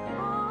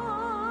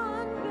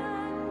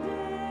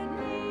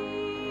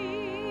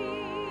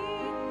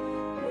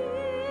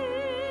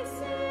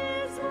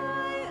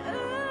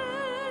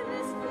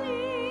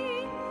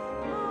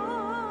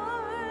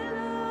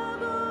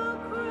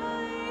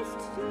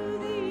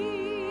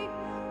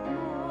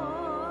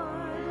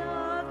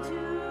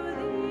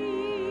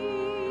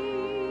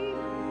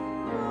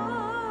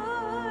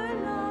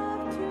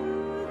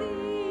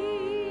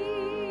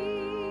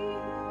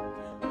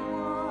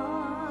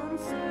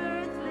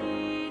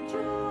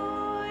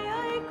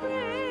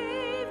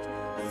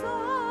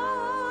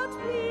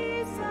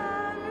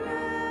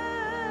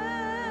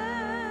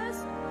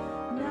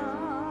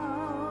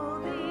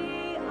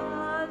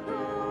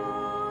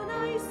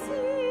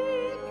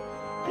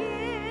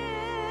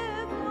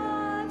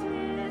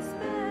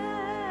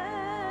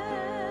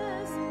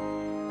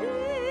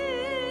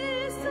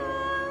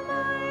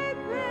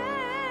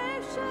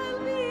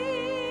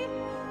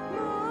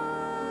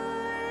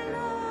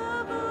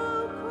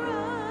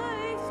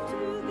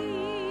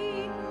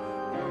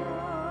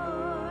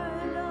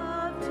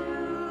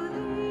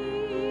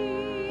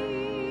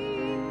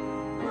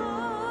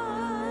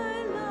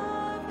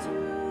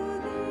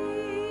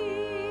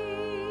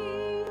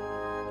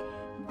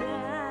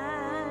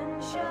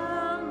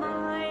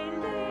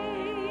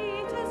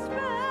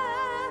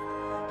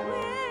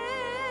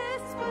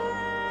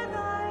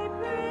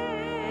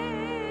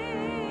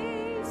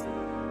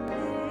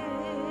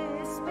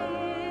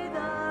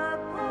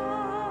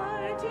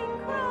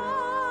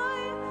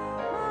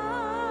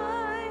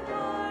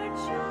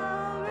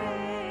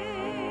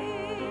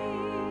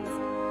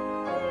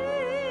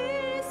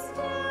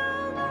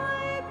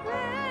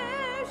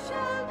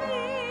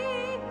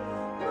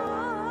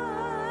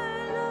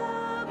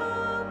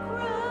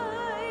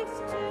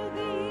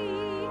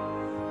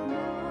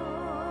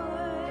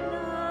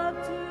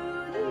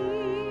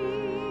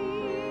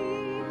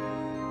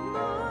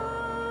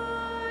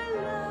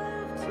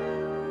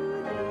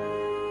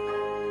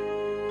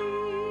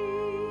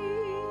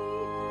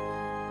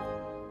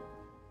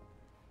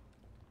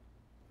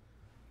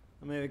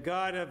 May the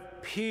God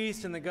of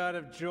peace and the God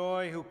of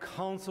joy, who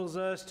counsels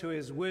us to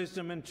his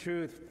wisdom and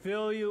truth,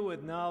 fill you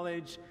with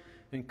knowledge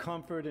and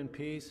comfort and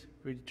peace.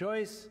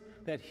 Rejoice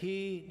that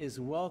he is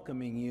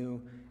welcoming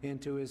you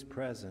into his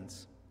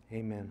presence.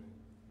 Amen.